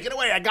 get away,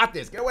 I got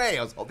this, get away.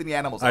 I was holding the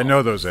animals off. I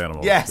know those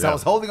animals. Yes, yeah. I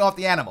was holding off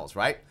the animals,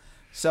 right?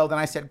 So then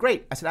I said,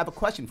 great. I said, I have a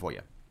question for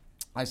you.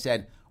 I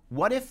said,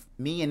 what if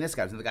me and this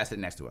guy, the guy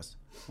sitting next to us,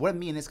 what if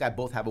me and this guy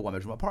both have a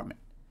one-bedroom apartment?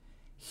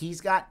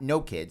 He's got no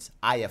kids.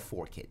 I have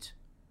 4 kids.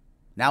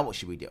 Now what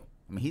should we do?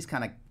 I mean, he's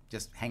kind of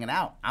just hanging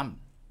out. I'm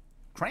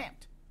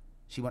cramped.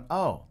 She went,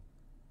 oh,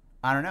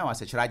 I don't know. I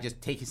said, should I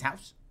just take his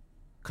house?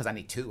 Because I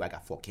need 2. I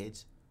got 4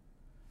 kids.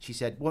 She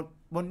said, well,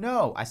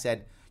 no. I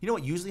said, you know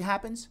what usually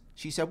happens?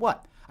 She said,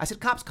 what? I said,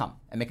 cops come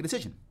and make a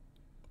decision.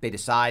 They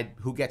decide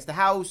who gets the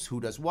house, who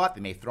does what.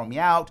 They may throw me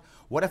out.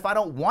 What if I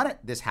don't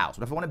want this house?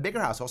 What if I want a bigger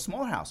house or a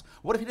smaller house?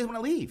 What if he doesn't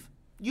want to leave?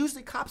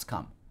 Usually cops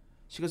come.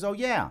 She goes, oh,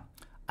 yeah.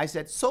 I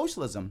said,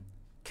 socialism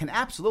can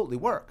absolutely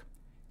work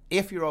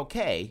if you're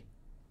okay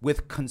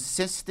with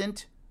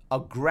consistent,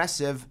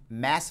 aggressive,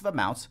 massive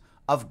amounts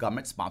of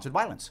government-sponsored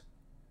violence.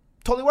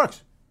 Totally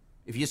works.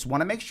 If you just want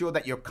to make sure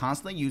that you're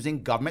constantly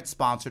using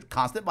government-sponsored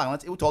constant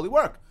violence, it will totally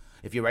work.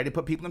 If you're ready to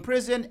put people in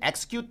prison,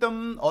 execute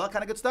them, all that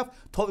kind of good stuff,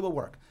 totally will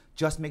work.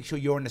 Just make sure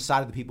you're on the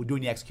side of the people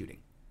doing the executing.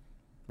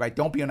 Right?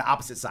 Don't be on the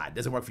opposite side.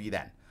 Doesn't work for you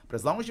then. But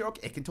as long as you're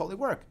okay, it can totally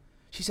work.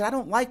 She said, I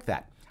don't like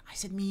that. I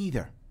said, me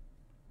either.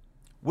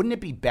 Wouldn't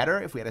it be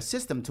better if we had a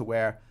system to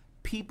where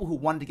people who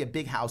wanted to get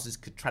big houses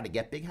could try to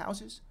get big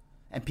houses?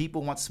 And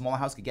people who want smaller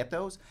houses could get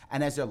those?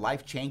 And as their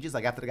life changes,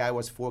 like after the guy who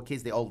has 4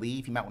 kids, they all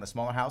leave. He might want a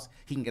smaller house.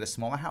 He can get a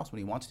smaller house when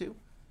he wants to.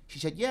 She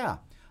said, yeah.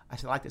 I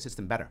said, I like the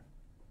system better.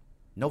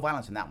 No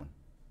violence in that one.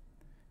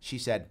 She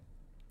said,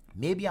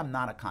 maybe I'm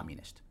not a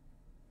communist.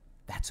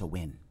 That's a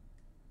win.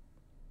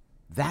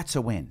 That's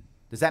a win.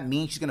 Does that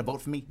mean she's going to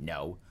vote for me?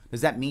 No.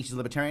 Does that mean she's a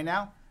libertarian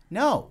now?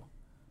 No.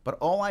 But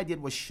all I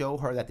did was show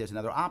her that there's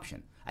another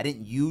option. I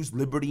didn't use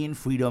liberty and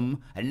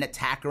freedom. I didn't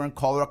attack her and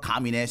call her a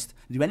communist,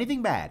 do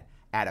anything bad.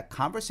 I had a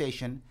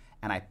conversation,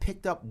 and I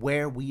picked up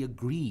where we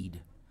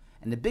agreed.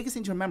 And the biggest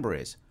thing to remember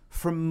is,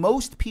 for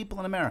most people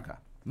in America,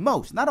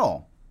 most, not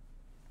all,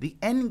 the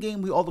end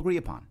game we all agree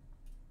upon.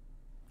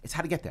 It's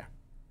how to get there.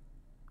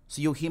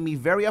 So you'll hear me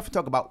very often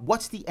talk about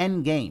what's the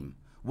end game?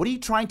 What are you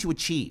trying to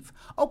achieve?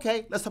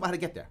 Okay, let's talk about how to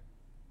get there.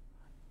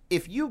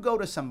 If you go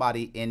to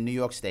somebody in New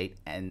York State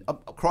and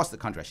across the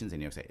country, I shouldn't say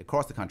New York State,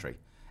 across the country,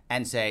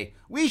 and say,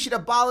 we should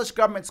abolish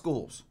government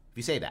schools. If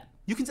you say that,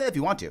 you can say that if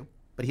you want to,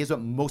 but here's what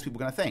most people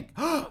are going to think.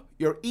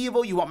 You're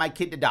evil. You want my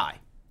kid to die.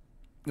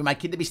 You want my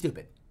kid to be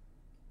stupid.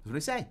 That's what they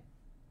say.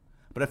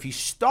 But if you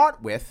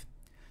start with,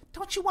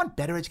 don't you want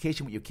better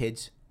education with your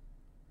kids?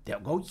 They'll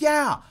go,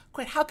 yeah,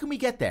 great. How can we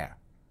get there?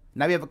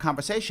 Now we have a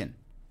conversation.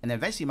 And then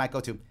eventually you might go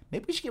to,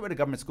 maybe we should get rid of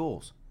government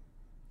schools.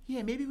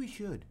 Yeah, maybe we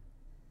should.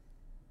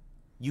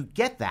 You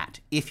get that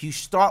if you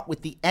start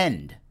with the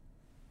end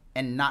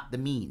and not the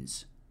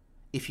means.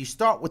 If you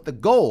start with the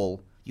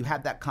goal, you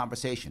have that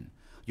conversation.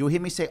 You'll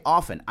hear me say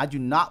often, I do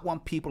not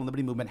want people in the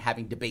liberty movement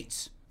having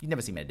debates. You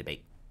never see me in a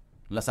debate,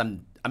 unless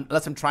I'm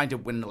trying to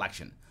win an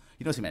election.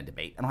 You don't see me in a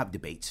debate. I don't have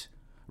debates,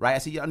 right? I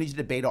say, I don't need you to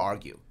debate or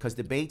argue, because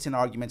debates and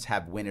arguments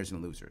have winners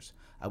and losers.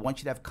 I want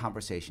you to have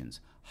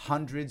conversations,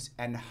 hundreds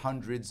and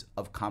hundreds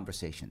of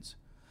conversations,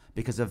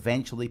 because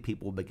eventually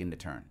people will begin to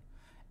turn.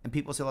 And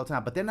people say all the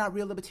time, but they're not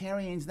real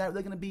libertarians. They're not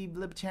really going to be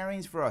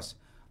libertarians for us.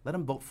 Let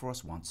them vote for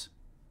us once.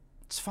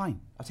 It's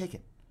fine. I'll take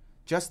it.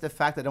 Just the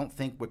fact I don't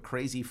think we're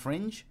crazy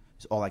fringe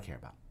is all I care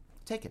about.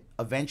 Take it.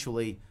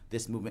 Eventually,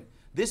 this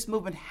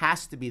movement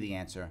has to be the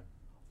answer,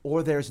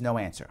 or there's no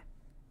answer.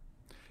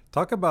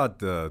 Talk about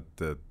the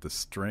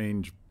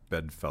strange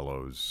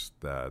bedfellows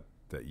that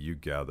you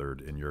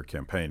gathered in your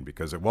campaign,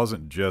 because it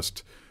wasn't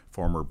just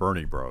former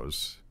Bernie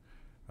bros.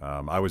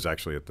 I was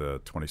actually at the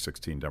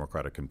 2016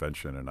 Democratic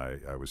Convention, and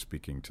I was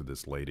speaking to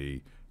this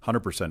lady,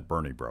 100%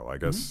 Bernie bro. I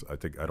guess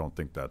I don't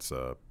think that's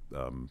a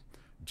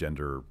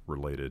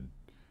gender-related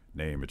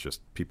name. It's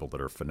just people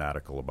that are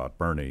fanatical about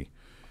Bernie.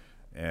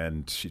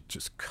 And she's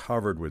just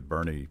covered with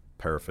Bernie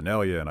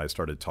paraphernalia. And I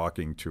started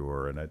talking to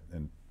her, and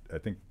I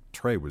think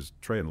Trey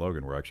and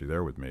Logan were actually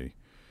there with me,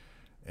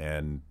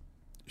 and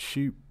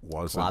she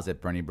wasn't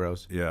closet Bernie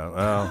bros. Yeah,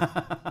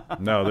 well,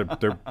 no,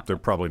 they're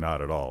probably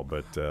not at all.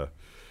 But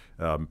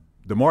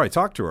the more I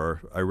talked to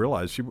her, I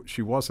realized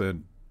she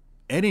wasn't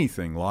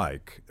anything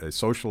like a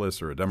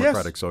socialist or a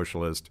democratic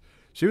socialist.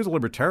 She was a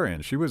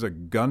libertarian. She was a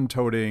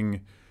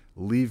gun-toting,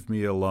 leave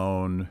me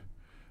alone.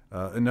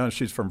 And now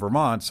she's from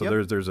Vermont,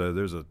 so there's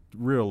a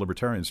real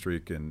libertarian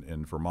streak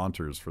in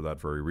Vermonters for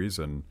that very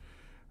reason.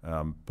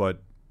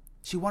 But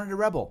she wanted a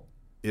rebel.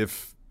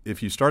 If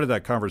you started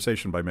that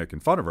conversation by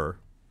making fun of her,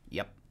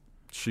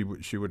 she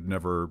would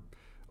never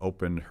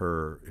open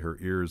her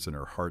ears and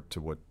her heart to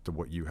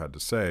what you had to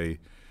say.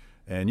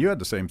 And you had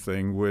the same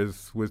thing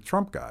with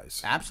Trump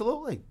guys.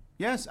 Absolutely,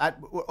 yes,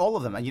 all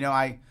of them. And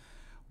I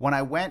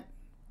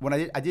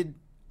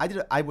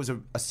was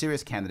a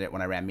serious candidate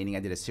when I ran, meaning I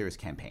did a serious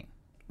campaign.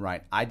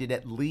 Right, I did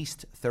at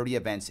least 30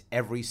 events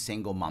every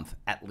single month,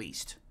 at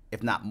least,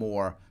 if not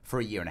more, for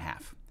a year and a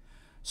half.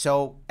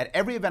 So at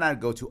every event I'd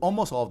go to,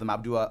 almost all of them, I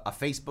would do a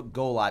Facebook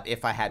Go Live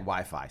if I had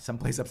Wi-Fi. Some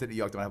place upstate New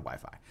York don't have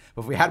Wi-Fi.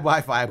 But if we had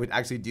Wi-Fi, I would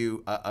actually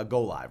do a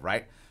Go Live,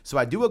 right? So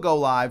I'd do a Go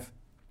Live,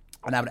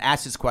 and I would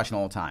ask this question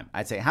all the time.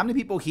 I'd say, how many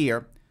people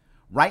here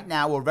right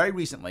now or very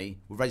recently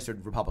were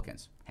registered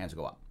Republicans? Hands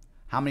will go up.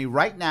 How many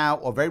right now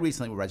or very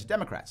recently were registered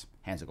Democrats?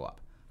 Hands will go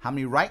up. How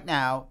many right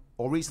now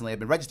or recently have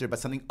been registered by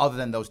something other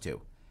than those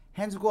two?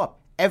 Hands will go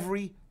up.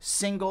 Every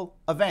single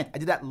event. I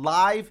did that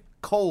live,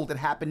 cold. It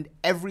happened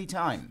every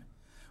time.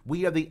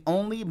 We are the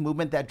only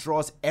movement that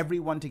draws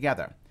everyone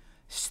together.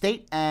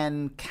 State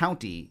and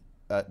County,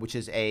 which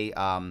is a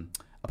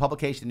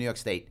publication in New York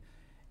State,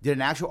 did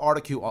an actual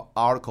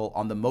article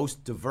on the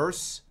most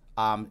diverse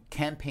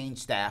campaign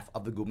staff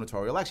of the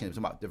gubernatorial election. It was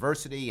about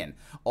diversity and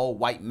all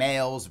white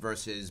males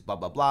versus blah,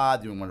 blah, blah,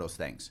 doing one of those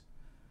things.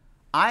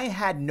 I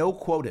had no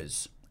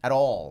quotas at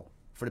all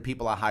for the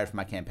people I hired for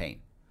my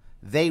campaign.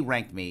 They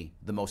ranked me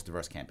the most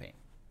diverse campaign.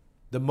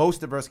 The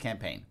most diverse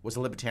campaign was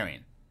a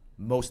libertarian.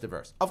 Most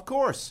diverse. Of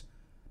course,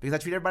 because I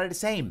treat everybody the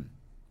same.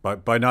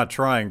 By not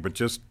trying, but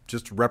just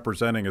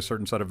representing a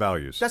certain set of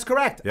values. That's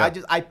correct. Yeah.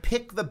 I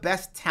picked the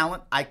best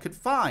talent I could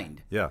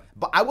find. Yeah.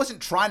 But I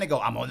wasn't trying to go,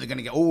 I'm only going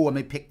to go, let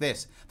me pick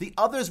this. The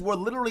others were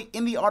literally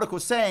in the article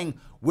saying,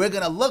 we're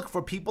going to look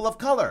for people of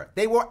color.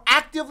 They were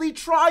actively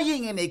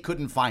trying and they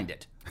couldn't find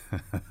it.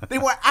 They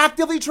were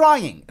actively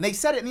trying. And they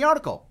said it in the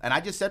article. And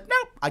I just said,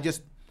 nope.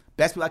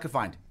 Best people I could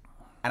find.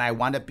 And I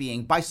wound up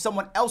being, by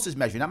someone else's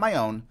measure, not my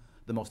own,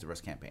 the most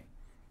diverse campaign.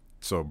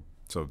 So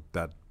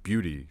that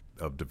beauty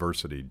of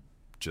diversity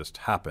just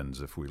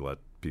happens if we let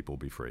people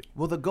be free.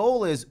 Well, the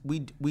goal is we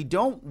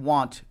don't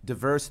want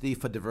diversity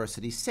for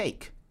diversity's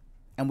sake.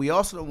 And we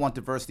also don't want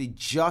diversity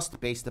just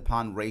based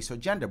upon race or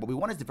gender. What we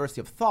want is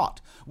diversity of thought,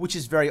 which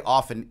is very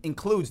often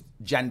includes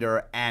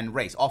gender and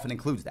race, often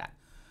includes that.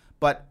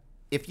 But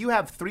if you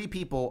have three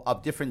people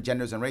of different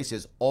genders and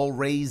races all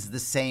raised the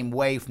same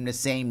way from the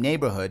same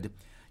neighborhood,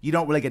 you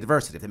don't really get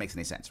diversity, if that makes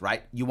any sense,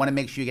 right? You want to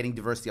make sure you're getting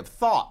diversity of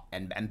thought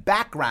and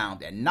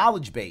background and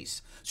knowledge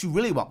base. So you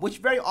really want, which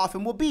very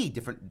often will be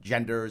different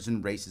genders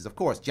and races, of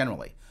course,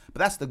 generally. But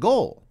that's the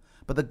goal.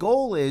 But the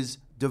goal is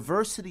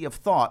diversity of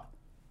thought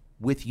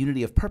with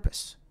unity of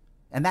purpose.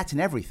 And that's in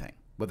everything.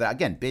 Whether,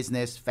 again,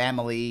 business,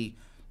 family,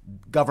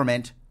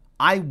 government.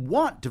 I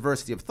want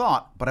diversity of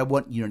thought, but I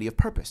want unity of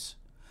purpose.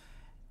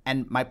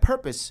 And my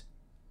purpose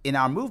in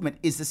our movement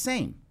is the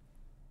same.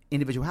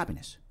 individual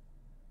happiness.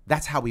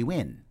 That's how we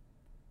win.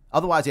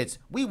 Otherwise, it's,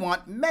 we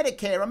want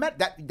Medicare.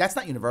 Or that's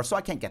not universal.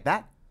 I can't get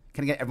that.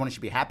 Can I get everyone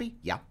should be happy?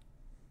 Yeah.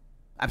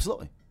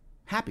 Absolutely.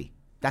 Happy.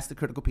 That's the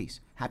critical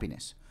piece.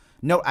 Happiness.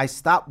 No, I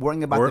stopped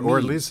worrying about the means. Or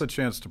at least a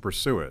chance to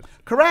pursue it.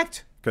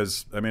 Correct.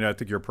 Because, I mean, I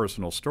think your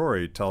personal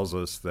story tells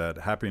us that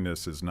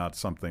happiness is not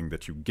something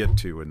that you get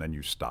to and then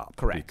you stop.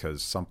 Correct.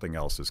 Because something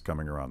else is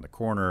coming around the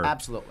corner.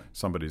 Absolutely.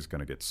 Somebody's going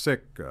to get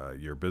sick.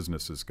 Your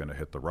business is going to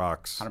hit the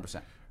rocks.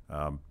 100%.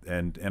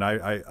 And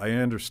I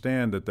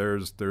understand that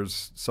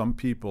there's some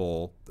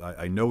people,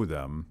 I know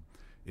them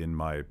in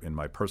my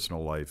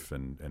personal life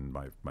and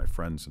my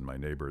friends and my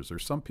neighbors.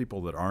 There's some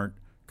people that aren't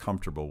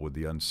comfortable with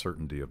the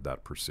uncertainty of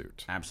that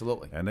pursuit.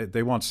 Absolutely. And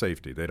they want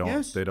safety. They don't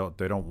Yes. they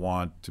don't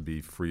want to be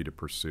free to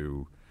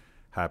pursue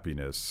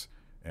happiness.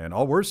 And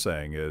all we're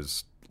saying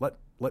is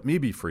let me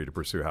be free to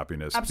pursue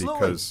happiness.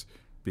 Absolutely.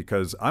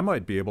 Because I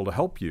might be able to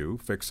help you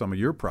fix some of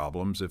your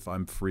problems if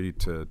I'm free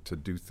to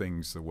do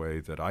things the way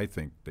that I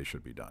think they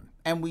should be done.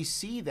 And we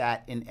see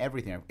that in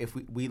everything. If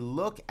we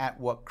look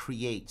at what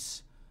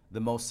creates the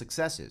most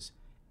successes,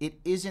 it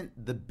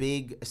isn't the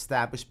big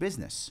established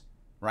business,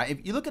 right?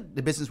 If you look at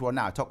the business world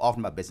now, I talk often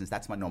about business.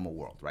 That's my normal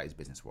world, right? Is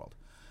business world.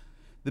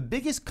 The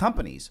biggest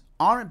companies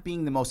aren't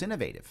being the most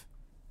innovative.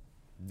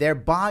 They're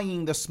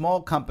buying the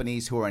small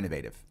companies who are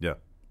innovative. Yeah.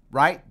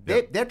 Right?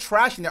 Yeah. They're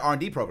trashing their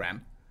R&D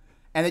program.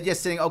 And they're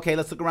just saying, okay,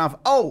 let's look around.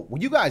 Oh,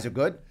 well, you guys are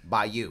good.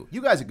 Buy you.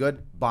 You guys are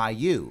good. Buy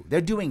you. They're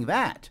doing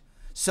that.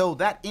 So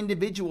that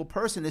individual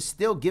person is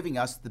still giving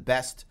us the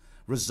best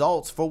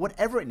results for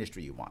whatever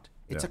industry you want.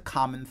 It's a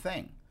common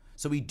thing.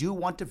 So we do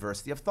want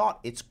diversity of thought.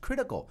 It's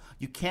critical.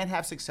 You can't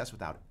have success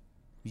without it.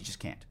 You just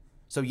can't.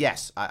 So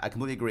yes, I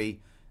completely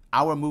agree.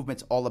 Our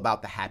movement's all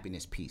about the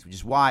happiness piece, which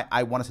is why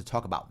I want us to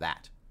talk about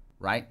that,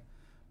 right?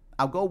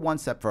 I'll go one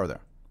step further.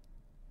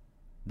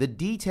 The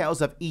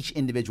details of each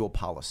individual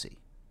policy,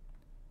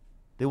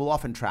 they will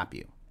often trap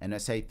you. And I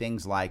say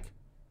things like,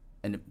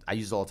 and I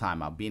use it all the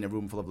time, I'll be in a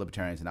room full of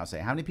libertarians and I'll say,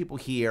 how many people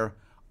here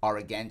are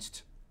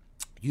against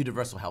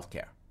universal health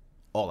care?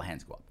 All the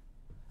hands go up.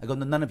 I go,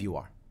 no, none of you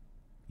are.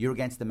 You're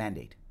against the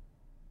mandate.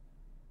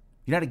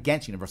 You're not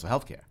against universal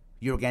health care.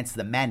 You're against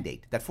the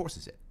mandate that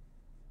forces it.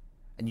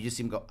 And you just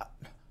see them go,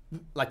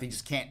 like they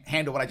just can't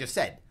handle what I just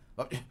said.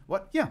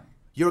 What? Yeah.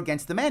 You're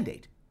against the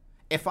mandate.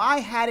 If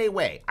I had a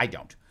way, I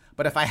don't,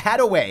 but if I had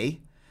a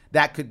way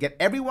that could get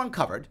everyone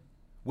covered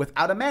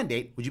without a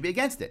mandate, would you be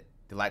against it?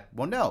 They're like,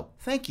 well, no,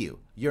 thank you.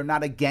 You're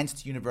not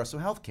against universal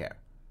health care.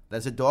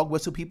 That's a dog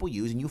whistle people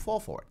use and you fall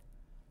for it.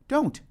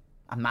 Don't.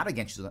 I'm not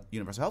against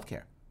universal health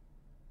care.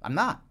 I'm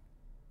not.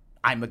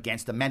 I'm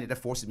against a mandate that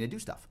forces me to do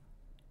stuff.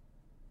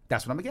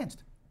 That's what I'm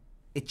against.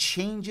 It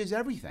changes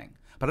everything.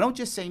 But I don't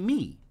just say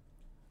me.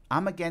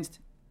 I'm against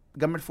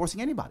government forcing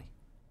anybody.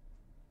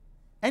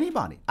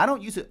 Anybody. I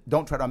don't use it,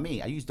 don't tread on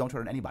me. I use don't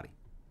tread on anybody.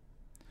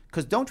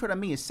 Because don't tread on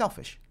me is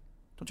selfish.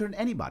 Don't tread on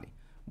anybody.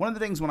 One of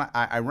the things when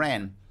I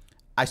ran,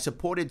 I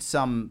supported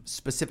some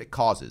specific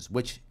causes,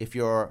 which if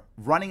you're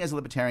running as a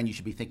libertarian, you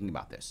should be thinking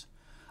about this.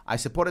 I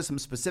supported some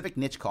specific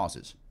niche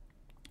causes,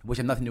 which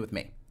have nothing to do with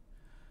me.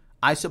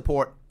 I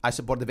support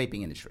the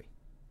vaping industry,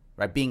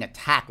 right? Being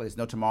attacked, there's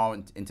no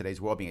tomorrow in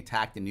today's world, being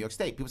attacked in New York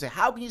State. People say,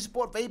 how can you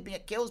support vaping?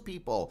 It kills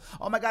people.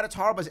 Oh my God, it's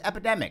horrible, it's an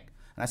epidemic.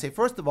 And I say,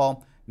 first of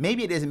all,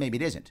 maybe it is and maybe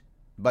it isn't.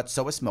 But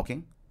so is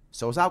smoking,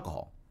 so is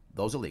alcohol.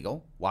 Those are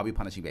legal. Why are we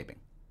punishing vaping?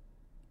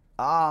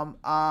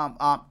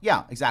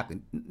 Yeah,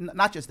 exactly.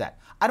 Not just that.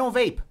 I don't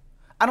vape.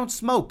 I don't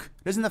smoke.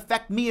 It doesn't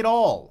affect me at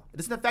all. It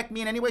doesn't affect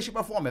me in any way, shape,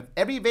 or form. If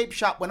every vape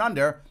shop went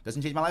under, it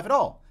doesn't change my life at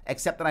all.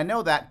 Except that I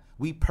know that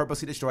we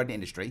purposely destroyed the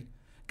industry,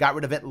 got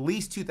rid of at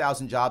least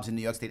 2,000 jobs in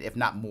New York State, if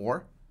not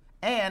more,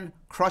 and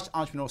crushed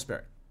entrepreneurial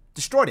spirit.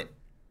 Destroyed it.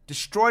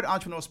 Destroyed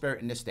entrepreneurial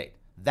spirit in this state.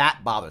 That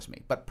bothers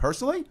me. But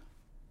personally,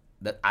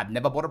 I've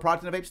never bought a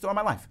product in a vape store in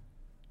my life.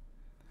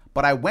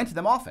 But I went to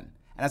them often.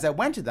 And as I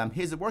went to them,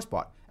 here's the worst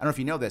part. I don't know if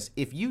you know this.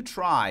 If you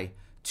try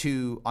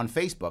to, on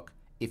Facebook,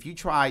 if you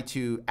try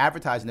to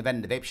advertise an event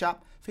in the vape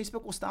shop,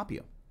 Facebook will stop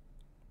you.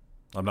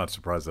 I'm not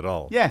surprised at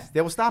all. Yes, they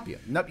will stop you.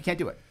 Nope, you can't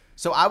do it.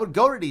 So I would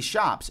go to these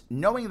shops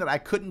knowing that I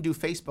couldn't do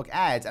Facebook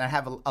ads and I'd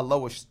have a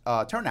lower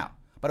turnout,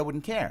 but I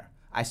wouldn't care.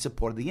 I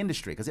supported the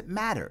industry because it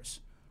matters,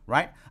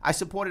 right? I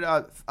supported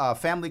a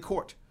family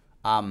court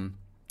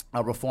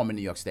reform in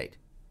New York State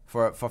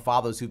for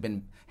fathers who've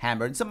been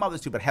hammered, and some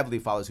others too, but heavily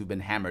fathers who've been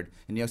hammered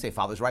in New York State,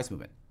 fathers' rights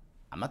movement.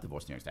 I'm not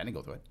divorced in New York State. I didn't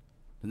go through it.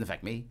 It doesn't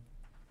affect me.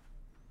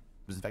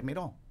 It doesn't affect me at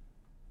all.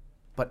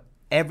 But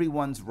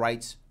everyone's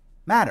rights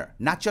matter,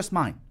 not just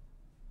mine.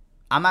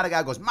 I'm not a guy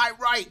who goes, my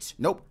rights.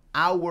 Nope,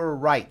 our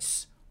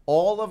rights.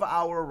 All of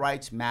our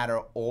rights matter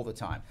all the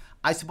time.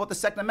 I support the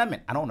Second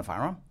Amendment. I don't own a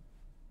firearm.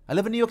 I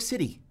live in New York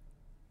City.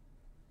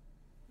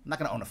 I'm not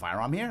going to own a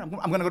firearm here. I'm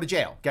going to go to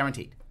jail,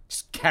 guaranteed.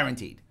 Just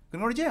guaranteed. I'm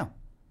going to go to jail.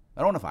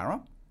 I don't own a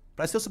firearm,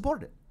 but I still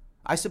supported it.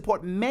 I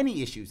support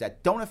many issues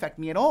that don't affect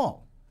me at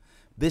all.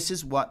 This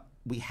is what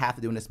we have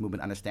to do in this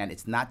movement. Understand,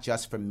 it's not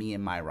just for me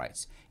and my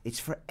rights. It's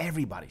for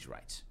everybody's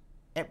rights.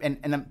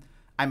 And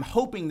I'm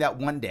hoping that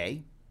one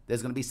day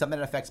there's going to be something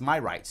that affects my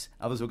rights.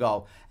 Others will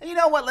go, and you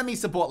know what? Let me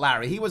support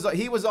Larry. He was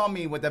on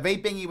me with the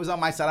vaping. He was on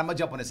my side. I'm going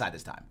to jump on his side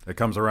this time. It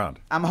comes around.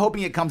 I'm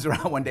hoping it comes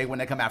around one day when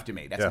they come after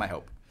me. That's my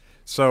hope.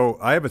 So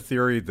I have a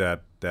theory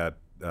that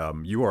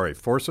you are a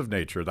force of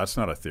nature. That's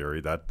not a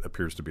theory. That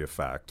appears to be a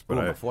fact. But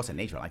I'm a force of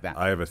nature. I like that.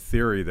 I have a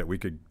theory that we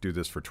could do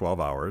this for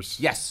 12 hours.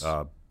 Yes.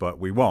 But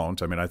we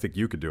won't. I mean, I think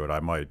you could do it. I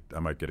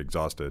might get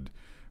exhausted.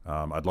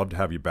 I'd love to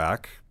have you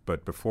back.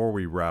 But before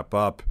we wrap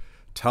up,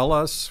 tell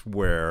us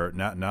where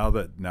now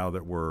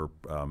that we're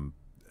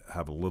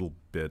have a little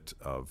bit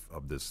of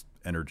this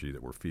energy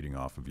that we're feeding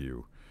off of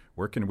you.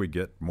 Where can we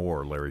get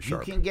more Larry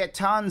Sharpe? You can get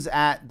tons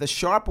at The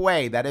Sharpe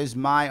Way. That is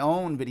my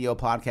own video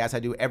podcast. I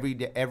do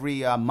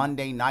every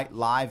Monday night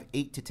live,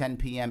 8 to 10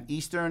 p.m.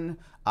 Eastern,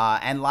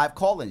 and live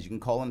call-ins. You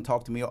can call in and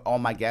talk to me, all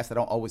my guests. I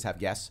don't always have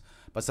guests,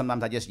 but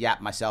sometimes I just yap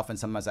myself, and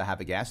sometimes I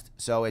have a guest.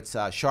 So it's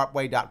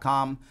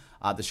sharpeway.com,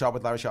 the Sharpe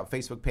with Larry Sharpe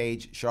Facebook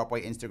page,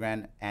 Sharpeway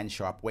Instagram, and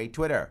Sharpeway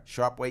Twitter.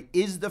 Sharpeway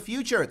is the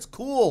future. It's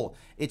cool.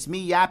 It's me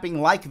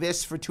yapping like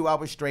this for 2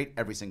 hours straight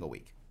every single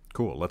week.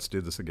 Cool. Let's do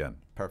this again.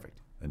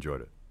 Perfect.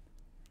 Enjoyed it.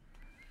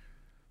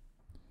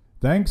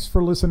 Thanks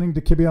for listening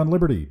to Kibbe on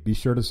Liberty. Be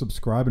sure to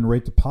subscribe and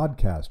rate the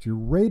podcast. Your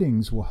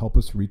ratings will help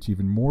us reach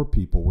even more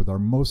people with our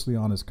mostly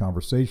honest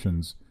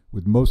conversations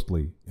with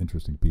mostly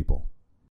interesting people.